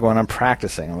listen to music when I'm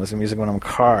practicing. I listen to music when I'm in the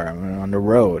car. I'm on the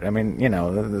road. I mean, there's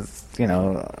a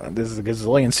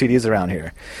gazillion CDs around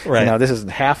here. Right. This is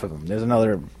half of them. There's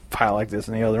another pile like this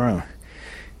in the other room.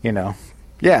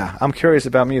 Yeah, I'm curious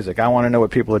about music. I want to know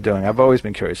what people are doing. I've always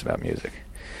been curious about music.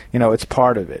 It's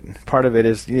part of it. Part of it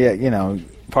is,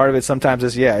 part of it sometimes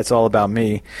is, it's all about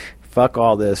me. Fuck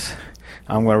all this.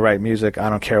 I'm going to write music. I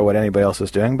don't care what anybody else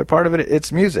is doing. But part of it,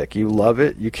 it's music. You love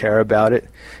it. You care about it.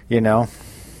 You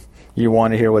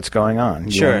want to hear what's going on.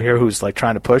 You want to hear who's like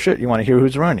trying to push it. You want to hear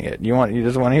who's running it. You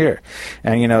just want to hear.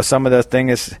 And some of the thing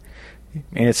is,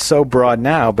 it's so broad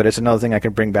now, but it's another thing I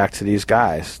can bring back to these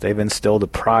guys. They've instilled a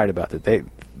pride about it.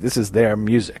 This is their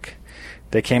music.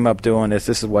 They came up doing this.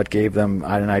 This is what gave them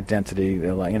an identity,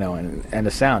 and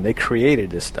a sound. They created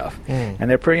this stuff, and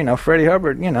they're pretty. Freddie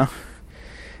Hubbard.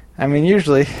 I mean,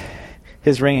 usually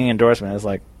his ringing endorsement is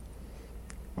like,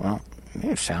 "Well,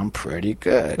 you sound pretty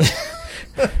good,"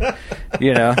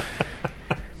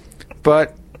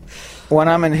 But when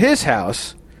I'm in his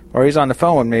house or he's on the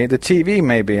phone with me, the TV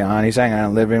may be on. He's hanging out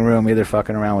in the living room, either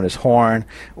fucking around with his horn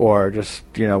or just,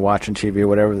 watching TV or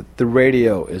whatever. The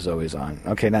radio is always on.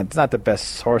 Okay, now it's not the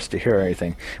best source to hear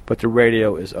anything, but the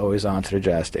radio is always on to the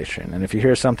jazz station. And if you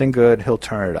hear something good, he'll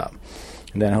turn it up.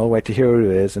 And then he'll wait to hear who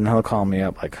it is, and he'll call me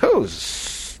up like,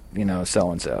 who's,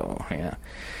 so-and-so,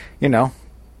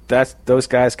 those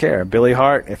guys care. Billy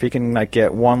Hart, if he can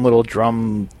get one little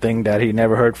drum thing that he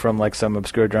never heard from some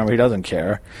obscure drummer, he doesn't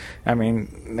care. I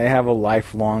mean, they have a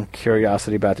lifelong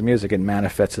curiosity about the music. It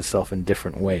manifests itself in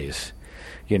different ways,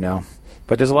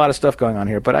 But there's a lot of stuff going on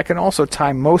here. But I can also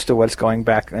tie most of what's going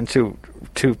back into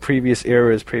previous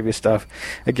eras, previous stuff.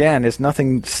 Again, it's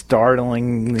nothing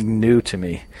startlingly new to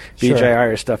me. Sure. B.J.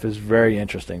 Ayers stuff is very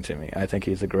interesting to me. I think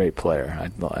he's a great player.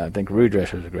 I think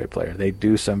Rudresh is a great player. They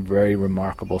do some very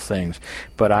remarkable things.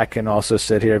 But I can also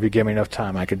sit here, if you give me enough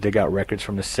time, I could dig out records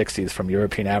from the 60s from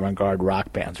European avant-garde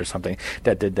rock bands or something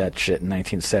that did that shit in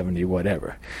 1970,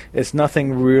 whatever. It's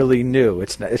nothing really new.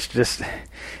 It's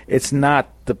not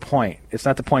the point. It's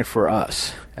not the point for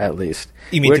us, at least.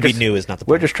 You mean be new is not the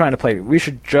point? We're just trying to play. We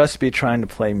should just be trying to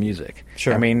play music.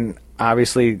 Sure. I mean,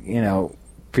 obviously,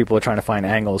 people are trying to find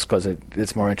angles because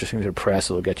it's more interesting to the press.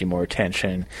 It'll get you more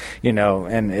attention,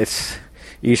 and it's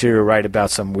easier to write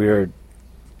about some weird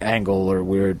angle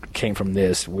or came from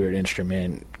this weird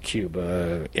instrument,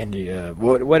 Cuba, India,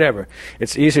 whatever.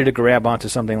 It's easier to grab onto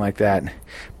something like that,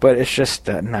 but it's just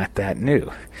not that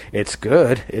new. It's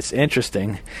good, it's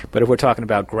interesting, but if we're talking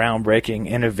about groundbreaking,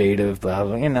 innovative, blah,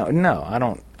 blah, no, I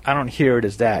don't hear it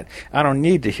as that. I don't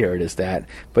need to hear it as that.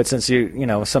 But since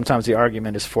sometimes the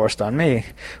argument is forced on me,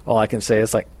 all I can say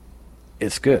is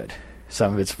it's good.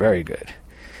 Some of it's very good.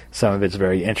 Some of it's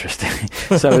very interesting.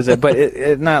 But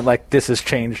it's not like this has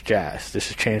changed jazz. This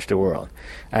has changed the world.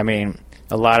 I mean,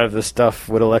 a lot of the stuff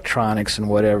with electronics and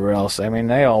whatever else, I mean,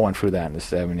 they all went through that in the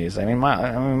 70s. I mean,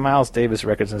 Miles Davis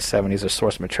records in the 70s are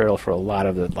source material for a lot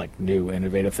of the new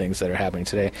innovative things that are happening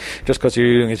today. Just because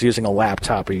you're using a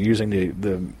laptop or you're using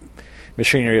the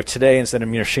machinery of today instead of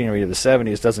machinery of the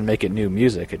 70s doesn't make it new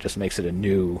music. It just makes it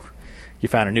you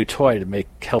found a new toy to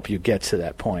help you get to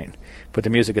that point. But the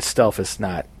music itself is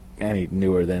not any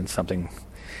newer than something.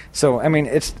 So, I mean,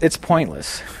 it's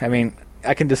pointless. I mean,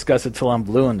 I can discuss it till I'm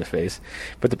blue in the face,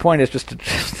 but the point is just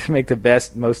to make the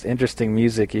best, most interesting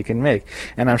music you can make.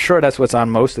 And I'm sure that's what's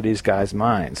on most of these guys'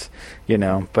 minds,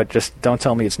 but just don't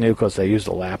tell me it's new because they used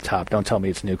a laptop. Don't tell me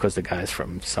it's new because the guy's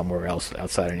from somewhere else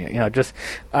outside of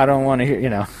I don't want to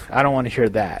hear, I don't want to hear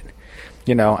that.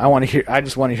 I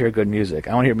just want to hear good music.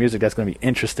 I want to hear music that's going to be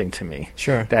interesting to me.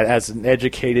 Sure. That as an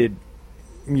educated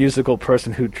musical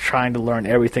person who's trying to learn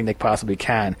everything they possibly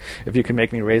can, if you can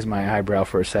make me raise my eyebrow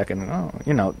for a second,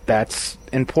 that's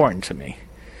important to me,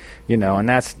 and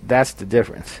that's the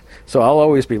difference. So I'll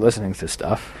always be listening to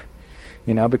stuff,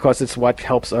 because it's what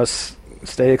helps us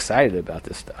stay excited about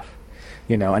this stuff,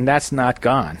 and that's not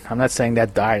gone. I'm not saying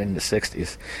that died in the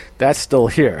 60s. That's still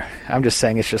here. I'm just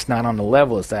saying it's just not on the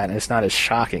level as that, and it's not as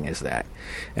shocking as that,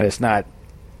 and it's not.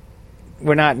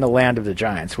 We're not in the land of the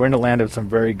giants. We're in the land of some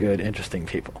very good, interesting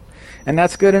people. And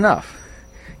that's good enough.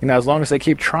 as long as they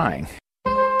keep trying.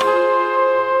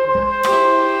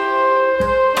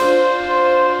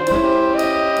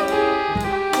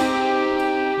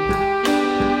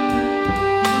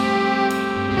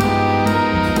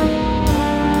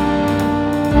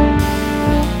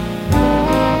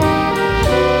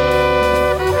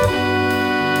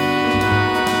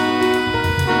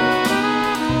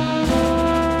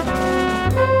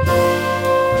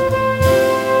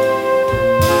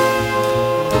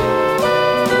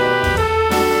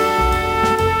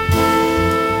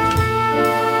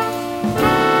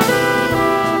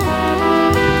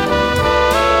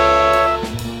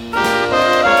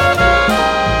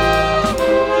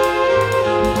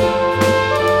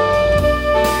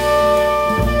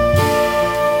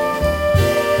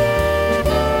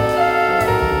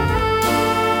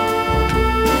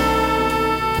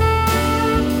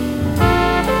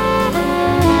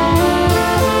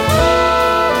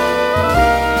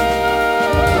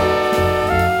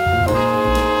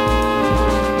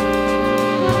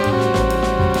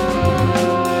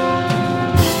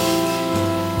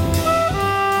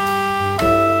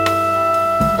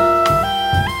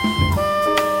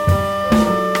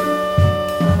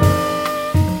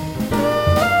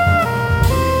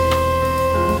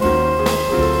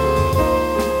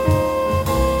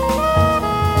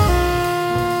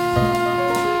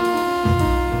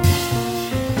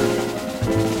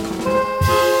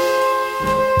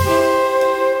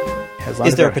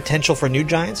 Is there a potential for new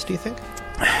giants, do you think?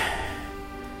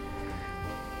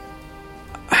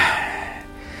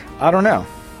 I don't know.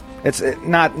 It's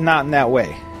not in that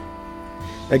way.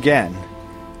 Again,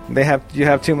 you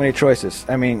have too many choices.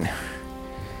 I mean,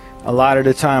 a lot of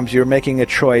the times you're making a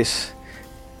choice.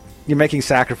 You're making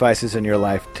sacrifices in your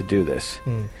life to do this.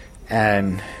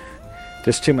 And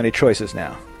there's too many choices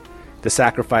now. The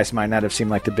sacrifice might not have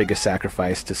seemed like the biggest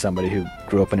sacrifice to somebody who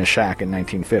grew up in a shack in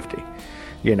 1950.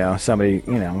 Somebody,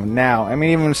 now, I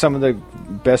mean, even some of the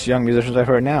best young musicians I've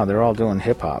heard now, they're all doing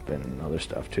hip-hop and other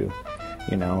stuff, too.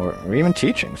 Or even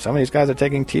teaching. Some of these guys are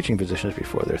taking teaching positions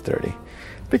before they're 30.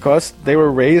 Because they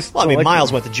were raised... Well, I mean,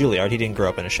 Miles went to Juilliard. He didn't grow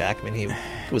up in a shack. I mean, he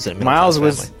was in a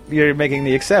middle-class family. You're making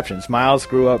the exceptions. Miles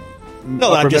grew up...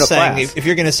 No, I'm just saying, if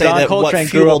you're going to say John that Coltrane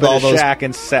what fueled all those... grew up in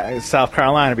a shack in South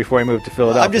Carolina before he moved to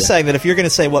Philadelphia. I'm just saying that if you're going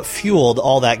to say what fueled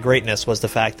all that greatness was the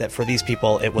fact that for these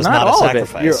people it was not a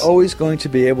sacrifice. Of it. You're always going to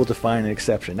be able to find an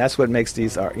exception. That's what makes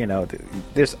these,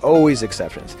 there's always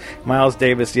exceptions. Miles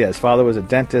Davis, his father was a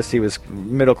dentist. He was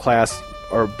middle class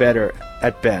or better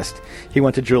at best. He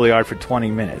went to Juilliard for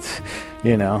 20 minutes,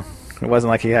 It wasn't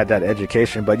like he had that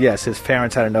education. But yes, his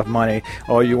parents had enough money.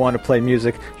 Oh, you want to play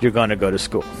music? You're going to go to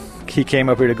school. He came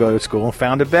up here to go to school and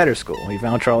found a better school. He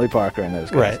found Charlie Parker and those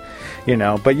guys.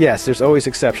 Right. But yes, there's always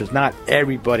exceptions. Not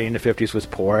everybody in the 50s was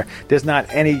poor. There's not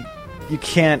any... You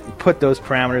can't put those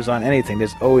parameters on anything.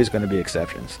 There's always going to be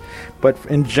exceptions. But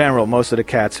in general, most of the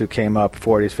cats who came up,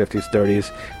 40s, 50s,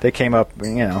 30s, they came up,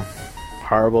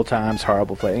 horrible times,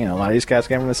 horrible play. A lot of these cats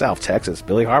came from the South, Texas.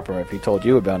 Billy Harper, if he told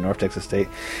you about North Texas State,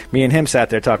 me and him sat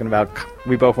there talking about.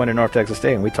 We both went to North Texas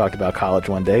State, and we talked about college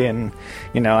one day. And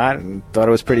I thought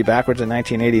it was pretty backwards in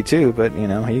 1982, but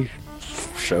he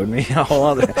showed me a whole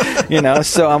other,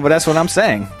 So, but that's what I'm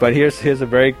saying. But here's a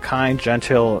very kind,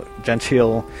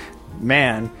 genteel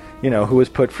man, who was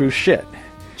put through shit.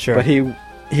 Sure. But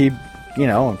he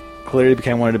clearly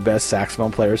became one of the best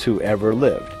saxophone players who ever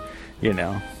lived.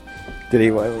 Did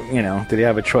he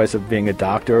have a choice of being a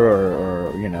doctor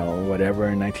or whatever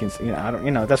in 19? I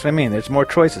don't. That's what I mean. There's more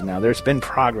choices now. There's been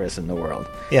progress in the world.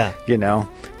 Yeah.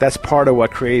 That's part of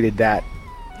what created that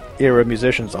era of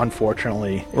musicians.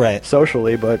 Unfortunately, right.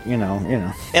 Socially, but And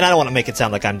I don't want to make it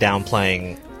sound like I'm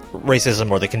downplaying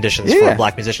racism or the conditions for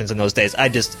black musicians in those days.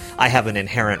 I have an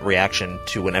inherent reaction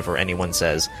to whenever anyone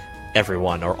says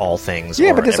everyone or all things.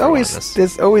 Yeah, but there's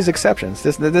always exceptions.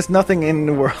 There's nothing in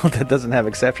the world that doesn't have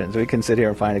exceptions. We can sit here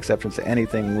and find exceptions to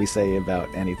anything we say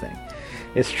about anything.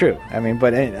 It's true. I mean,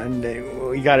 but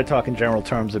we got to talk in general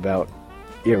terms about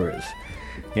eras.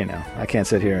 I can't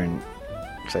sit here and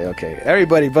say, okay,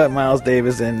 everybody but Miles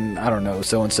Davis and I don't know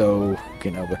so and so.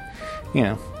 But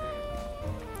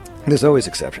there's always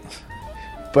exceptions.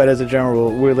 But as a general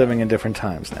rule, we're living in different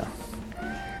times now.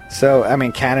 So, I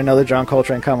mean, can another John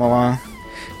Coltrane come along?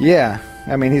 Yeah.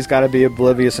 I mean, he's got to be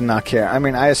oblivious and not care. I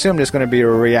mean, I assume there's going to be a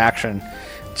reaction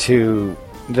to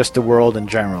just the world in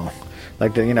general.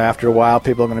 Like, after a while,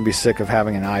 people are going to be sick of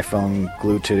having an iPhone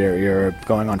glued to their ear,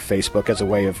 going on Facebook as a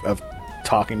way of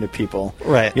talking to people.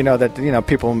 Right.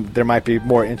 People, there might be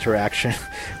more interaction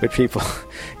with people.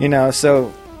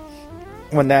 So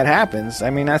when that happens, I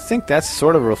mean, I think that's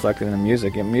sort of reflected in the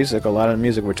music. In music, a lot of the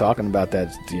music we're talking about,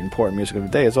 that's the important music of the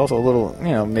day, is also a little,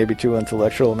 maybe too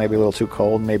intellectual, maybe a little too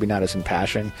cold, maybe not as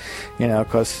impassioned,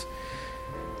 because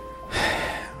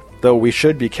though we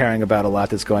should be caring about a lot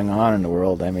that's going on in the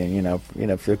world, I mean,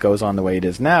 if it goes on the way it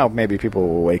is now, maybe people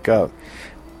will wake up.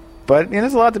 But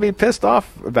there's a lot to be pissed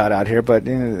off about out here, but,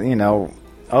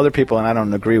 other people, and I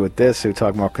don't agree with this, who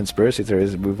talk more conspiracy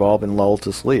theories, we've all been lulled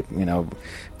to sleep.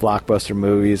 Blockbuster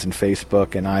movies and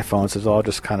Facebook and iPhones is all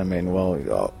just kind of made,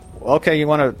 okay,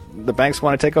 the banks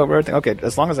want to take over everything? Okay,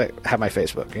 as long as I have my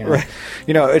Facebook. Right.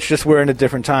 It's just we're in a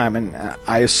different time, and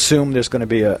I assume there's going to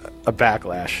be a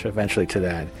backlash eventually to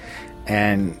that.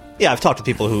 And yeah, I've talked to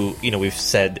people who, we've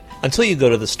said, until you go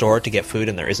to the store to get food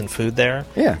and there isn't food there.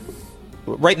 Yeah.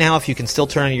 Right now, if you can still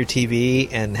turn on your TV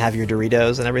and have your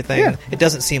Doritos and everything, it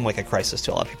doesn't seem like a crisis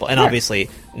to a lot of people. And obviously,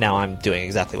 now I'm doing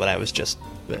exactly what I was just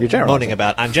moaning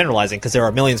about. I'm generalizing because there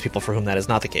are millions of people for whom that is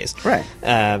not the case. Right.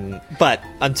 But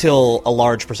until a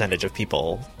large percentage of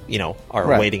people,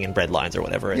 are waiting in bread lines or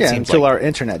whatever, it seems until like our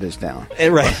internet is down.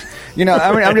 Right.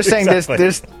 I'm just saying Exactly.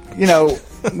 there's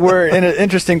we're in an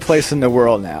interesting place in the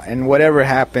world now, and whatever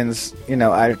happens,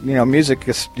 music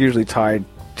is usually tied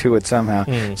to it somehow.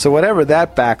 So whatever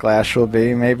that backlash will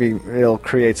be, maybe it'll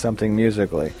create something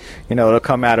musically. It'll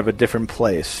come out of a different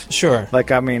place. Sure.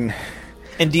 Like, I mean,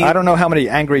 and I don't know how many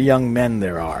angry young men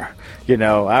there are.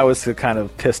 I was the kind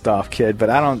of pissed off kid, but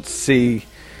I don't see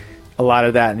a lot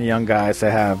of that in young guys.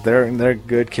 They're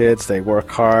good kids. They work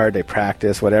hard. They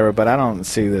practice, whatever. But I don't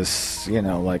see this,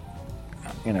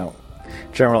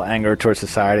 general anger towards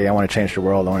society. I want to change the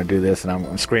world. I want to do this, and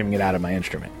I'm screaming it out of my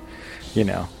instrument.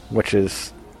 Which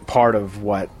is part of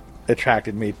what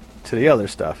attracted me to the other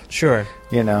stuff. Sure.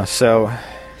 So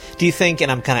do you think,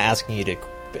 and I'm kind of asking you to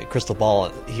crystal ball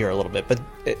here a little bit, but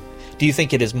do you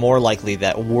think it is more likely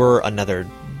that were another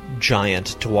giant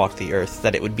to walk the earth,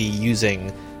 that it would be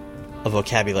using a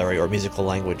vocabulary or musical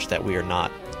language that we are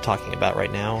not talking about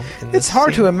right now? It's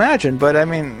hard to imagine, but I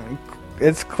mean,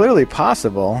 it's clearly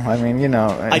possible. I mean,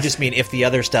 I just mean if the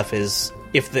other stuff is,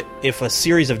 if a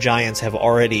series of giants have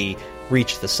already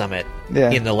reached the summit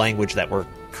in the language that we're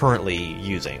currently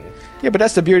using. Yeah, but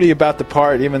that's the beauty about the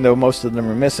part, even though most of them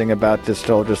are missing, about this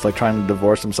still just like trying to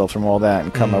divorce themselves from all that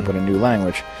and come up with a new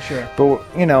language. Sure. But,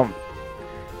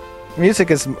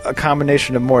 music is a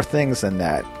combination of more things than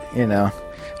that,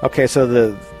 Okay, so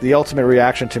the ultimate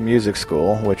reaction to music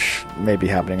school, which may be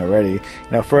happening already,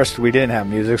 first we didn't have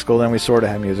music school, then we sort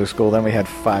of had music school, then we had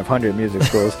 500 music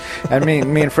schools. And me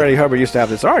and Freddie Hubbard used to have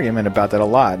this argument about that a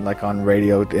lot, like on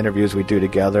radio interviews we do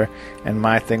together. And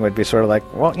my thing would be sort of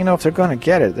like, well, if they're going to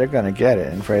get it, they're going to get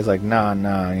it. And Freddie's like, no,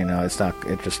 it's not,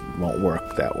 it just won't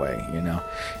work that way,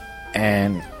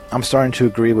 And I'm starting to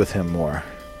agree with him more.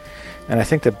 And I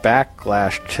think the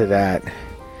backlash to that,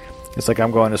 it's like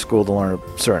I'm going to school to learn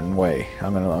a certain way.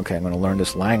 I'm going to learn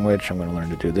this language. I'm going to learn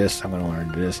to do this. I'm going to learn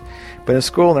to do this. But in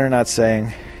school, they're not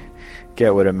saying,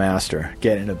 get with a master,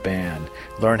 get in a band,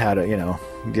 learn how to,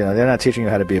 they're not teaching you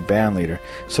how to be a band leader.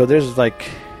 So there's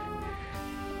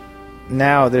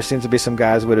now there seems to be some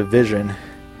guys with a vision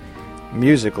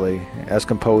musically as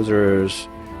composers,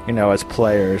 as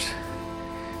players.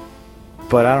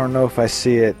 But I don't know if I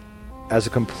see it as a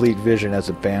complete vision as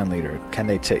a band leader. Can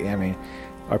they take,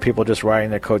 are people just writing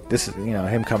their code? This is,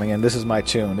 him coming in, this is my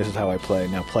tune, this is how I play,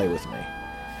 now play with me.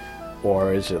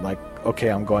 Or is it like, okay,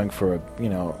 I'm going for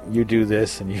you do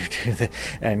this and you do that.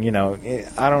 And,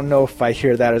 I don't know if I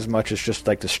hear that as much as just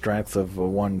like the strength of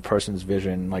one person's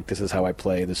vision, like this is how I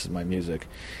play, this is my music.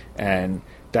 And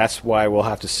that's why we'll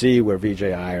have to see where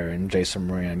Vijay Iyer and Jason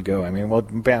Moran go.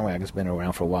 Bandwagon's been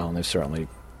around for a while and they've certainly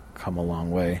come a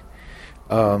long way.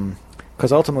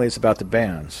 Because ultimately it's about the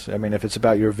bands. If it's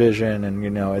about your vision and,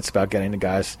 it's about getting the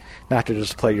guys not to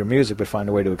just play your music, but find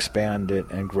a way to expand it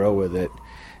and grow with it.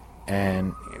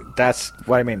 And that's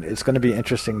what I mean. It's going to be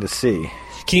interesting to see.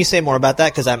 Can you say more about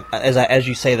that? Because as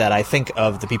you say that, I think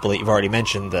of the people that you've already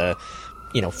mentioned, the,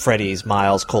 Freddie's,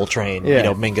 Miles, Coltrane,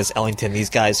 Mingus, Ellington, these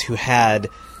guys who had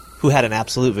an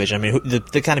absolute vision.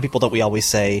 The kind of people that we always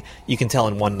say, you can tell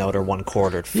in one note or one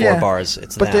chord or four bars,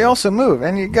 it's them. But they also move.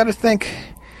 And you got to think...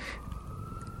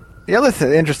 The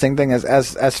other interesting thing is,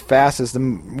 as fast as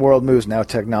the world moves now,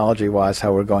 technology-wise,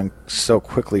 how we're going so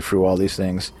quickly through all these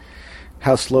things,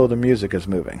 how slow the music is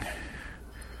moving.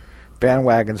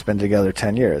 Bandwagon's been together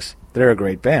 10 years. They're a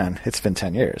great band. It's been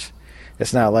 10 years.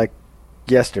 It's not like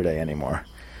yesterday anymore.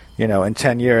 In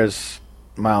 10 years,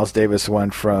 Miles Davis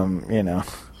went from,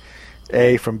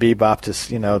 A from bebop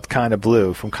to kind of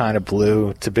blue, from kind of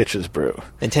blue to bitches brew.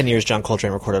 In 10 years, John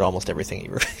Coltrane recorded almost everything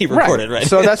he recorded, right?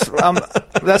 So that's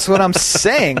what I'm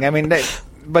saying. I mean,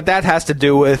 but that has to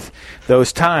do with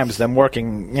those times, them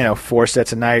working 4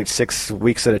 sets a night, 6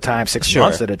 weeks at a time, 6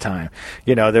 months at a time.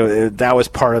 That was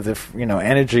part of the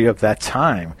energy of that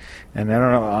time. And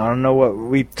I don't know what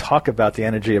we talk about the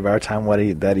energy of our time,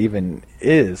 that even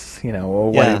is,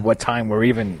 or what time we're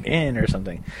even in or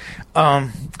something. But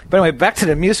anyway, back to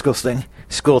the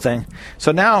school thing.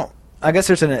 So now I guess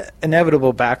there's an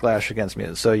inevitable backlash against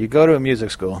music. So you go to a music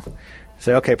school,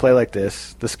 say, okay, play like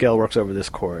this. The scale works over this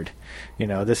chord.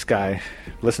 This guy,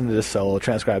 listen to this solo,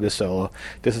 transcribe this solo.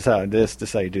 This is how you do this.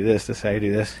 This is how you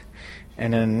do this.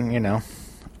 And then,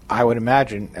 I would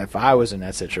imagine if I was in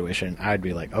that situation, I'd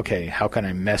be like, okay, how can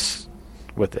I mess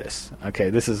with this? Okay,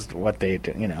 this is what they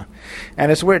do,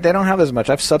 And it's weird. They don't have as much.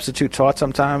 I've substitute taught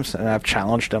sometimes, and I've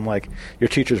challenged them like, your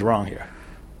teacher's wrong here.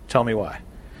 Tell me why.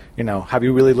 Have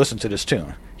you really listened to this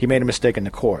tune? He made a mistake in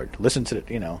the chord. Listen to it,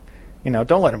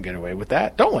 don't let him get away with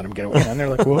that. Don't let him get away. And they're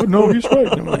like, well, no, he's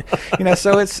right. And I'm like,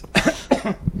 so it's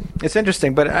it's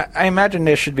interesting, but I imagine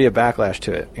there should be a backlash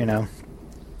to it,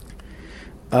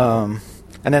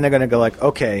 And then they're going to go like,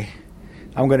 okay,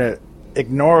 I'm going to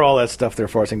ignore all that stuff they're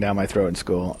forcing down my throat in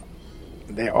school.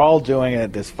 They're all doing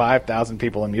it. There's 5,000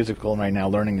 people in music school right now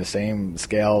learning the same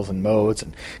scales and modes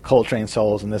and Coltrane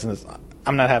solos and this and this.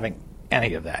 I'm not having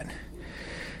any of that,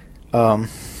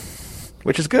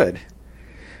 which is good.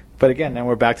 But again, then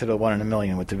we're back to the 1 in a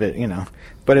million with the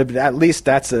But at least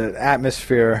that's an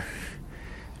atmosphere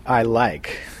I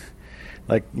like.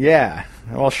 Like, yeah,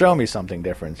 well, show me something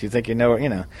different. You think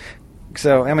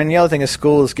So, I mean, the other thing is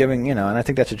school is giving, and I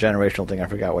think that's a generational thing. I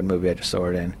forgot what movie I just saw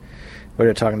it in. But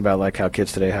they're talking about, like, how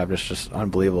kids today have just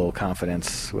unbelievable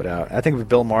confidence without... I think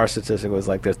Bill Maher's statistic was,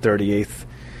 like, their 38th,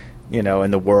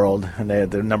 in the world, and they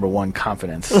had their number one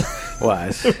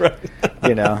confidence-wise. Right.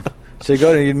 So you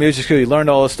go to music school, you learn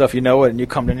all this stuff, and you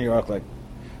come to New York like,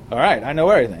 all right, I know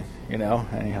everything, and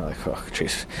you're like, oh,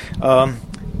 jeez.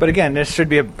 But again, there should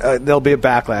be there'll be a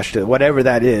backlash to it, whatever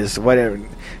that is. Whatever,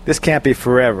 this can't be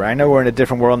forever. I know we're in a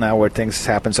different world now where things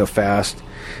happen so fast.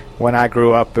 When I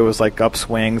grew up, it was like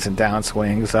upswings and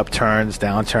downswings, upturns,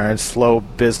 downturns, slow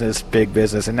business, big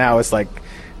business, and now it's like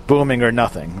booming or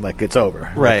nothing. Like it's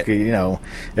over. Right. Like,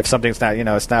 if something's not,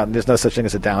 it's not. There's no such thing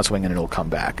as a downswing, and it'll come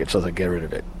back. It's just like get rid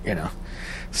of it.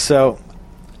 So.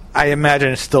 I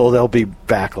imagine there'll be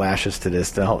backlashes to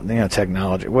this, the whole,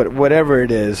 technology, whatever it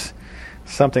is,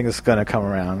 something is going to come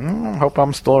around. I hope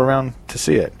I'm still around to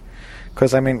see it,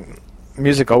 because I mean,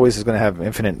 music always is going to have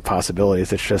infinite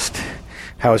possibilities. It's just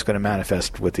how it's going to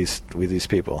manifest with these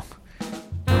people.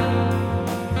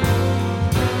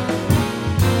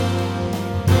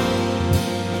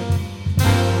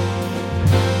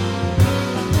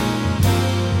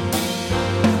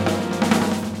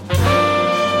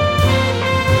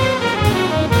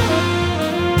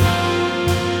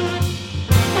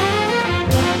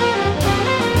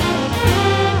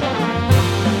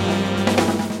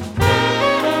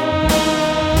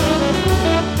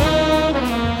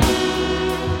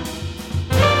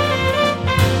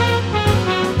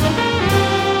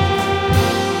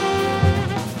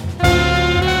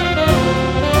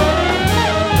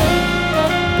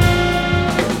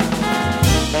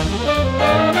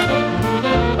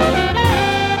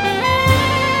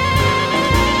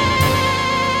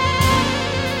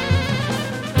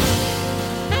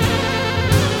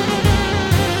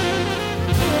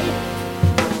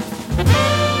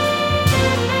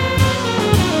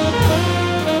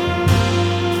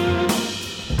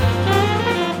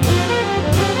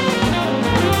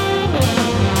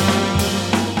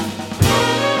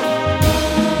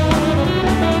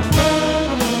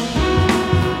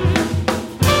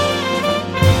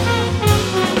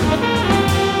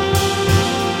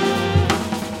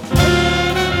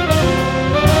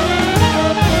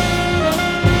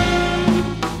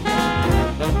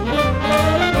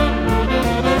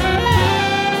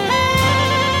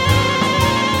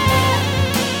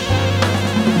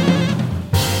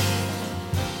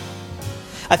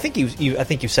 I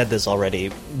think you said this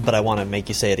already, but I want to make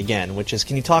you say it again, which is,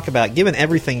 can you talk about, given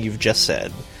everything you've just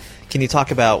said, can you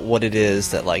talk about what it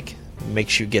is that like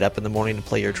makes you get up in the morning to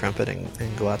play your trumpet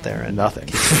and go out there? And nothing.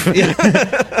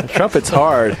 Trumpet's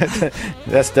hard.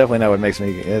 That's definitely not what makes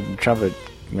me. Trumpet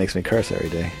makes me curse every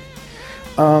day.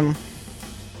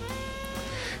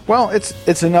 Well,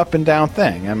 it's an up and down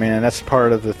thing. I mean, and that's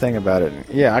part of the thing about it.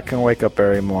 Yeah, I can wake up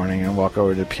every morning and walk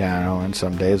over to the piano, and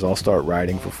some days I'll start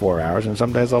writing for 4 hours, and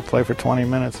some days I'll play for 20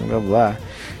 minutes and blah, blah,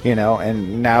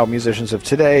 And now musicians of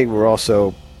today, we're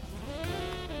also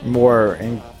more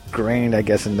ingrained, I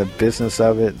guess, in the business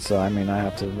of it. So I mean, I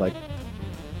have to like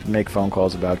make phone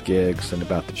calls about gigs and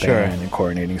about the band and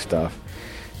coordinating stuff.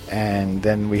 And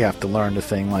then we have to learn the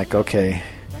thing like, okay,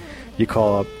 you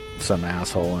call up some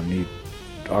asshole and he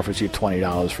offers you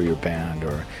 $20 for your band,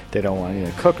 or they don't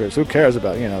want cookers. Who cares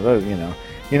about those?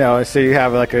 So you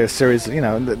have like a series.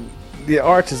 The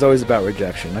arts is always about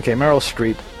rejection. Okay, Meryl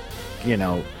Streep,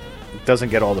 doesn't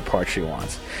get all the parts she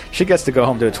wants. She gets to go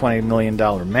home to a $20 million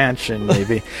mansion,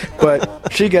 maybe,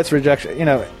 but she gets rejection.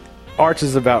 Arts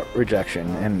is about rejection,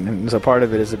 and so part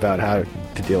of it is about how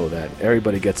to deal with that.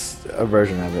 Everybody gets a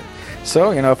version of it.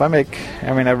 So, if I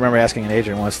remember asking an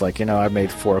agent once, like, I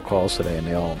made 4 calls today, and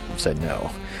they all said no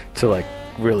to, like,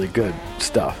 really good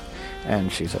stuff.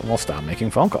 And she said, well, stop making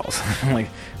phone calls. I'm like,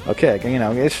 okay,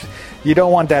 you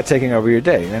don't want that taking over your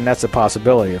day. And that's a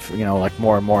possibility if, like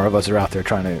more and more of us are out there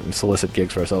trying to solicit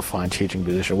gigs for ourselves, find teaching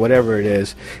position, whatever it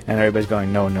is, and everybody's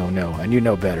going, no, no, no, and you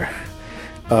know better.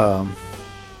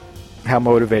 How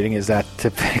motivating is that to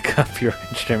pick up your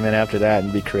instrument after that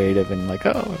and be creative and like,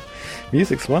 oh,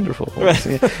 music's wonderful.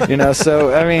 Right.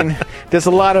 So, I mean, there's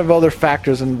a lot of other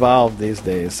factors involved these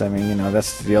days. I mean,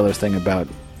 that's the other thing about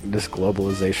this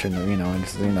globalization,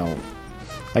 and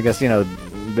I guess,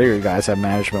 bigger guys have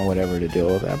management, whatever, to deal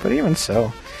with that. But even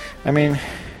so, I mean,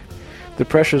 the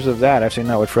pressures of that, I've seen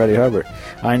that with Freddie Hubbard.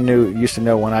 Used to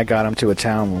know when I got him to a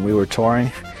town when we were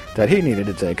touring that he needed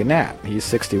to take a nap. He's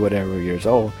 60 whatever years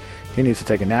old. He needs to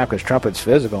take a nap because trumpet's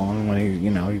physical, and when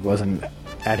he wasn't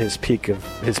at his peak of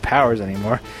his powers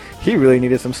anymore, he really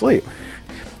needed some sleep.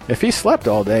 If he slept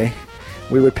all day,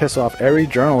 we would piss off every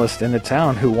journalist in the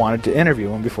town who wanted to interview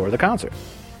him before the concert.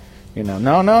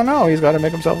 No, he's got to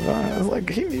make himself. I was like,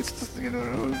 he needs to,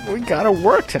 we got to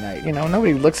work tonight.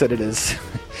 Nobody looks at it as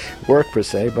work per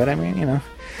se, but I mean,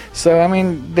 So, I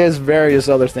mean, there's various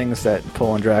other things that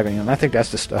pull and drag, and I think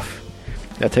that's the stuff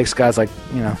that takes guys like,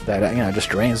 that, just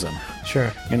drains them.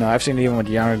 Sure. I've seen it even with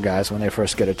younger guys when they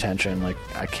first get attention, like,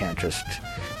 I can't just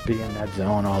be in that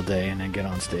zone all day and then get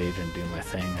on stage and do my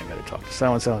thing. I got to talk to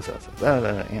so-and-so and so.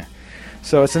 Yeah.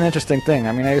 So it's an interesting thing.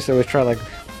 I mean, I used to always try, like,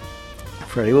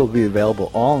 Freddie will be available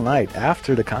all night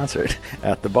after the concert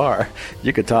at the bar.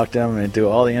 You could talk to him and do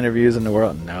all the interviews in the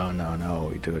world. No,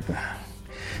 we do it.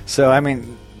 So, I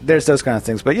mean, there's those kind of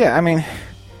things. But, yeah, I mean...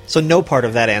 So no part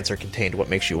of that answer contained what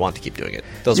makes you want to keep doing it.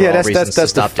 Those are all reasons to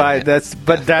stop doing it.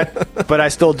 But I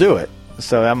still do it.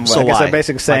 So I guess why? I'm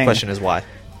basically saying... My question is why?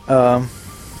 I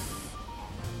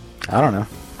don't know.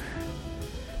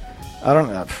 I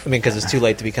mean, because it's too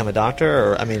late to become a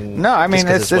doctor, or I can't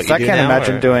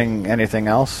imagine doing anything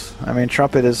else. I mean,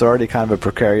 trumpet is already kind of a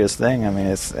precarious thing. I mean,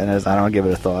 I don't give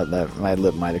it a thought that my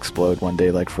lip might explode one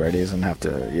day like Freddie's and have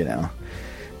to,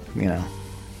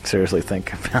 seriously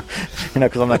think about,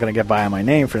 because I'm not going to get by on my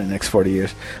name for the next 40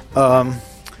 years.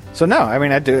 So no, I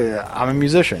mean, I'm a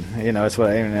musician. It's what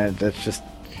that's just,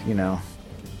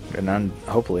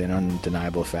 hopefully an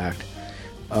undeniable fact.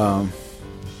 And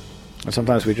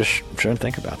sometimes we just shouldn't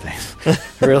think about things.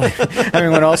 Really. I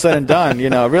mean, when all's said and done,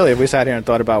 really, if we sat here and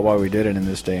thought about why we did it in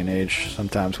this day and age,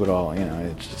 sometimes we'd all,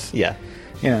 it's just... Yeah.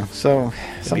 So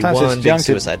it'd sometimes be one it's young big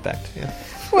suicide pact. Yeah.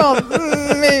 Well,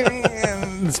 maybe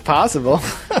it's possible.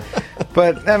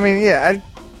 But, I mean, yeah, I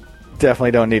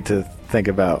definitely don't need to think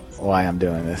about why I'm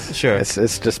doing this. Sure. It's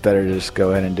just better to just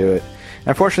go ahead and do it.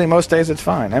 Unfortunately, most days it's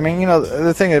fine. I mean,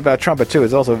 the thing about trumpet, too,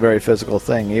 is also a very physical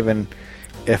thing. Even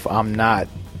if I'm not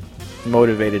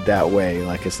motivated that way,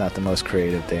 like it's not the most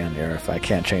creative day on the earth. I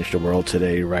can't change the world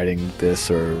today writing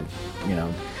this, or,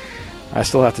 I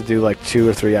still have to do like 2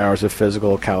 or 3 hours of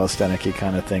physical calisthenic-y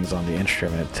kind of things on the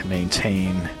instrument to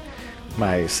maintain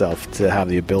myself, to have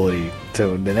the ability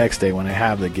to the next day when I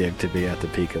have the gig to be at the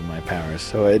peak of my powers.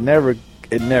 So it never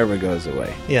goes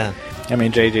away. Yeah. I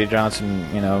mean, J.J.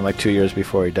 Johnson, like 2 years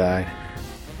before he died,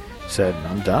 said,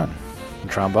 I'm done.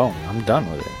 Trombone, I'm done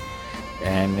with it.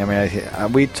 And, I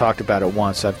mean, we talked about it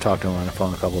once. I've talked to him on the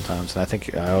phone a couple of times, and I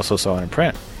think I also saw it in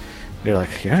print. You're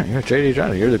like, yeah, you're J.D.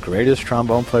 Johnson. You're the greatest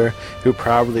trombone player who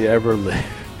probably ever lived.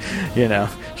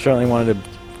 Certainly one of the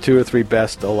 2 or 3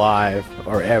 best alive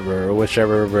or ever, or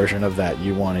whichever version of that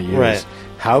you want to use. Right.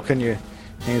 How can you...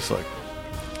 And he's like,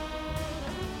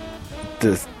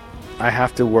 I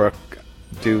have to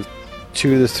do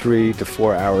 2 to 3 to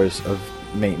 4 hours of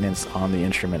maintenance on the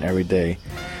instrument every day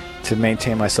to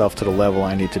maintain myself to the level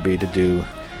I need to be to do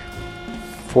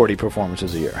 40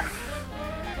 performances a year.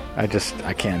 I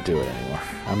can't do it anymore.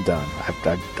 I'm done.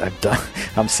 I've done.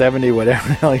 I'm 70 whatever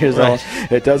the hell years old.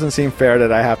 It doesn't seem fair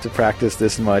that I have to practice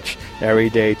this much every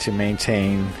day to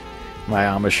maintain my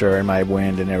embouchure and my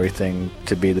wind and everything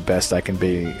to be the best I can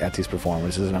be at these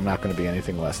performances, and I'm not going to be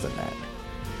anything less than that.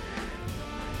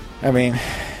 I mean,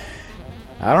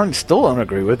 still don't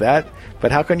agree with that.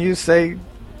 But how can you say,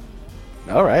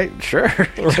 all right, sure,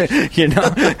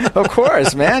 of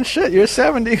course, man, shit, you're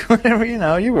 70, whatever,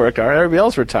 you work hard, everybody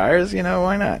else retires,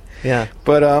 why not? Yeah.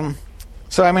 But,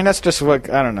 so, I mean, that's just what,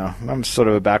 I don't know, I'm sort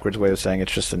of a backwards way of saying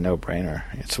it's just a no-brainer.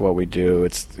 It's what we do.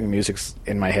 Music's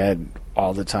in my head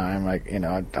all the time. Like,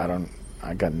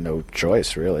 I got no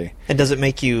choice, really. And does it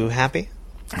make you happy?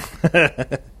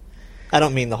 I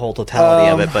don't mean the whole totality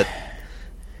of it, but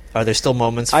are there still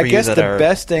moments for you that are... I guess the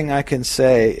best thing I can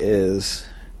say is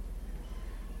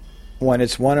when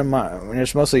it's when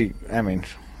it's mostly, I mean,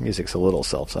 music's a little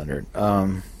self-centered.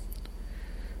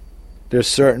 There's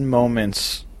certain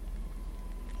moments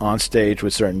on stage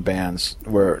with certain bands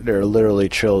where there are literally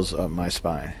chills up my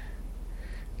spine.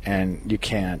 And you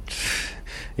can't,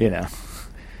 and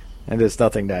there's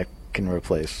nothing that can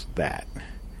replace that.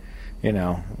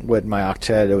 With my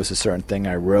octet, it was a certain thing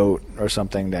I wrote or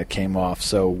something that came off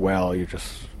so well. You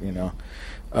just,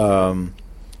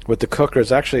 with the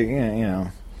Cookers, actually, I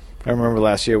remember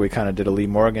last year we kind of did a Lee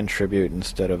Morgan tribute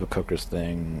instead of a Cookers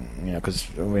thing, because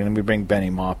we bring Benny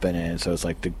Maupin in, so it's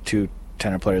like the two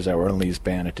tenor players that were in Lee's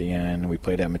band at the end. We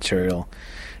played that material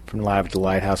from Live at the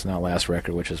Lighthouse and that last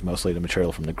record, which is mostly the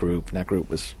material from the group. And that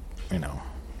group was,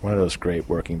 one of those great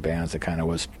working bands that kind of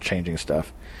was changing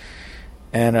stuff.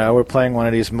 And we're playing one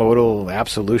of these modal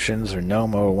absolutions or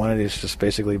no-mo, one of these just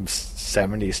basically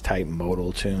 70s type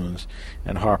modal tunes.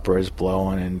 And Harper is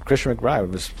blowing, and Christian McBride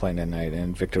was playing that night,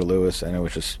 and Victor Lewis, and it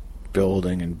was just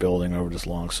building and building over this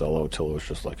long solo till it was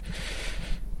just like,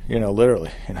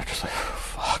 literally, just like,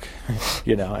 fuck, and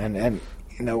I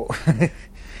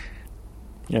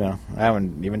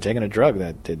haven't even taken a drug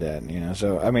that did that,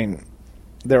 so, I mean,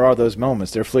 there are those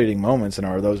moments, they're fleeting moments, and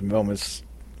are those moments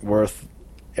worth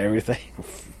everything?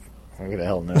 Who the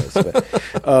hell knows?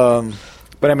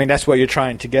 But I mean, that's what you're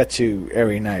trying to get to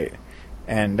every night,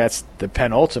 and that's the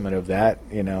penultimate of that.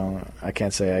 I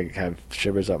can't say I have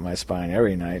shivers up my spine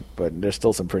every night, but there's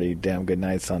still some pretty damn good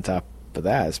nights on top of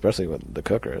that, especially with the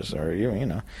Cookers, or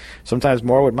sometimes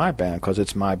more with my band because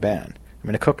it's my band. I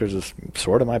mean, the Cookers is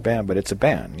sort of my band, but it's a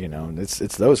band.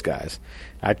 It's those guys.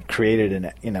 I created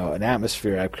an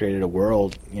atmosphere. I've created a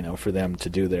world, for them to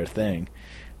do their thing.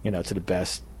 To the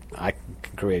best, I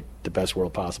can create the best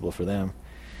world possible for them.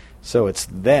 So it's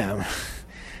them.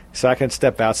 So I can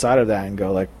step outside of that and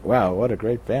go like, wow, what a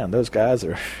great band. Those guys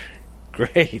are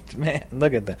great, man.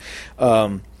 Look at them.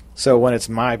 So when it's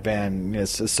my band,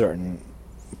 it's a certain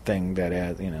thing that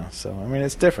adds, So, I mean,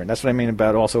 it's different. That's what I mean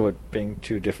about also it being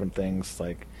two different things,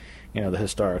 like, the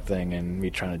historic thing and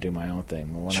me trying to do my own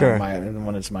thing. Sure.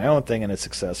 When it's my own thing and it's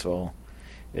successful,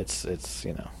 it's it's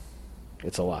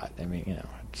a lot. I mean,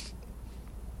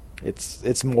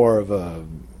 it's more of a,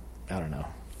 I don't know,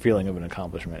 feeling of an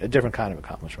accomplishment, a different kind of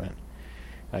accomplishment,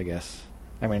 I guess.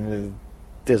 I mean,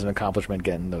 there's an accomplishment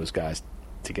getting those guys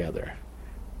together,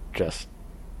 just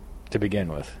to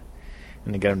begin with,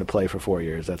 and to get them to play for 4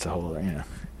 years. That's a whole,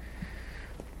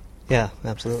 Yeah,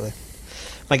 absolutely.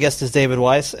 My guest is David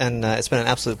Weiss, and it's been an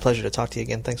absolute pleasure to talk to you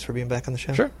again. Thanks for being back on the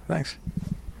show. Sure, thanks.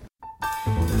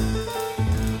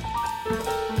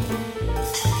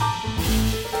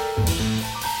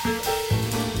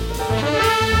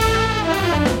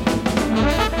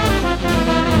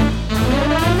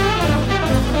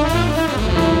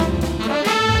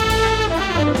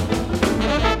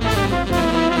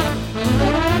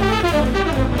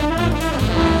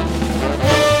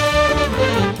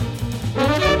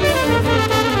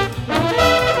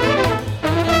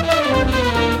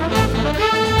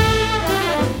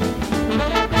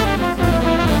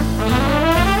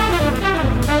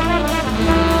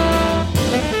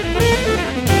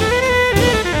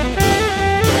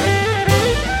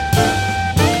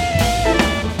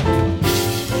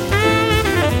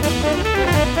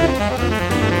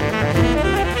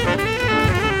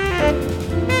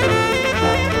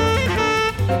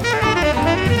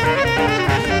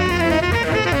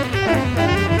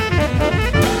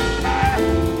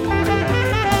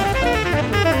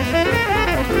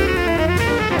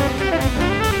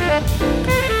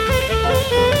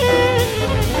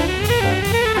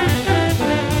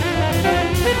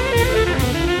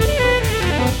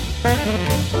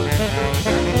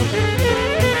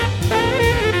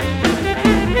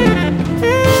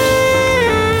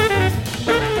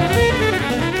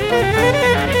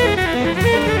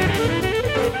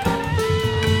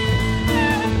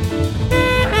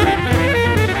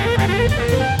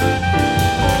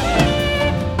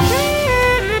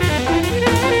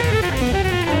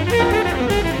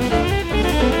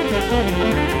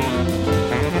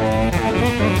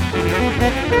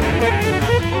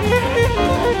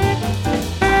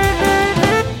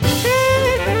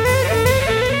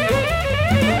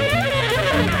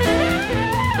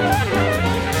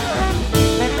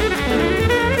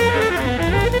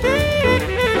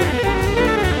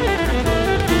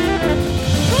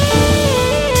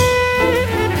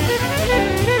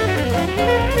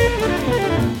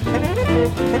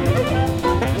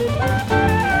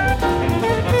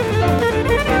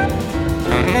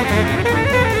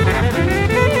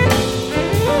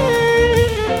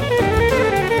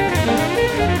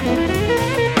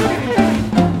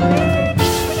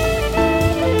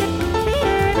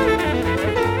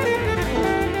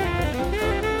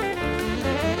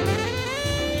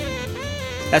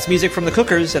 That's music from the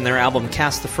Cookers and their album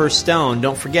Cast the First Stone.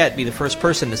 Don't forget, be the first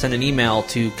person to send an email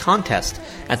to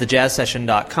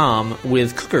contest@thejazzsession.com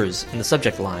with Cookers in the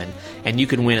subject line, and you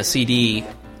can win a CD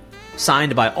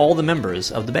signed by all the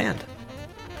members of the band.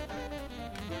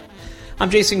 I'm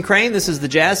Jason Crane. This is The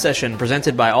Jazz Session,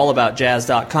 presented by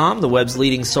AllAboutJazz.com, the web's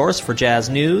leading source for jazz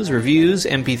news, reviews,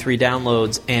 MP3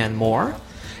 downloads, and more.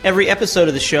 Every episode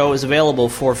of the show is available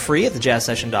for free at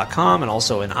thejazzsession.com and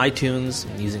also in iTunes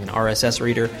using an RSS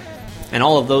reader. And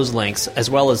all of those links, as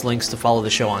well as links to follow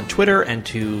the show on Twitter and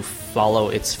to follow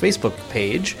its Facebook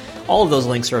page, all of those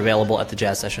links are available at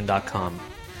thejazzsession.com.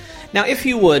 Now, if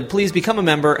you would, please become a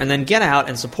member and then get out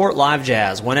and support live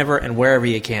jazz whenever and wherever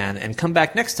you can, and come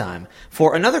back next time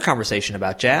for another conversation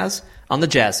about jazz on The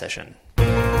Jazz Session.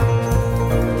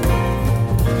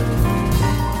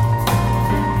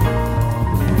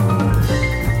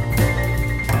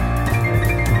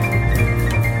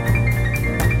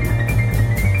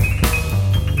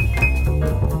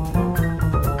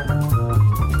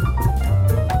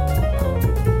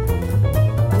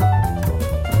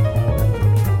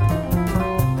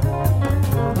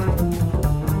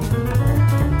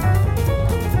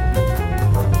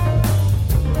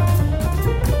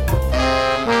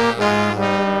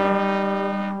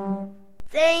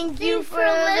 Thank you for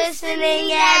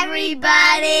listening,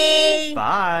 everybody.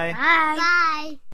 Bye. Bye.